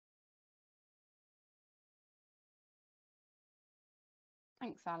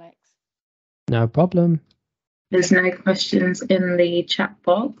 Thanks, Alex. No problem. There's no questions in the chat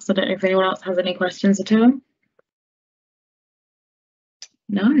box. I don't know if anyone else has any questions at all.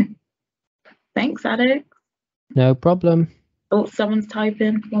 No. Thanks, Alex. No problem. Oh, someone's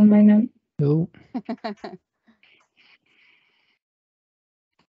typing. One moment. Oh.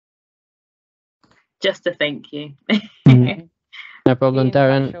 Just a thank you. No problem, Be in touch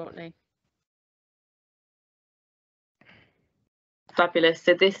Darren. shortly. Fabulous.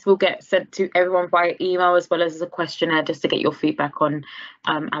 So this will get sent to everyone via email as well as a questionnaire just to get your feedback on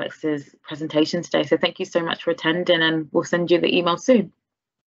Alex's presentation today. So thank you so much for attending, and we'll send you the email soon.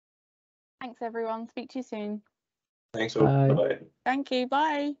 Thanks, everyone. Speak to you soon. Thanks all. Bye. Bye. Thank you.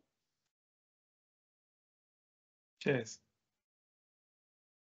 Bye. Cheers.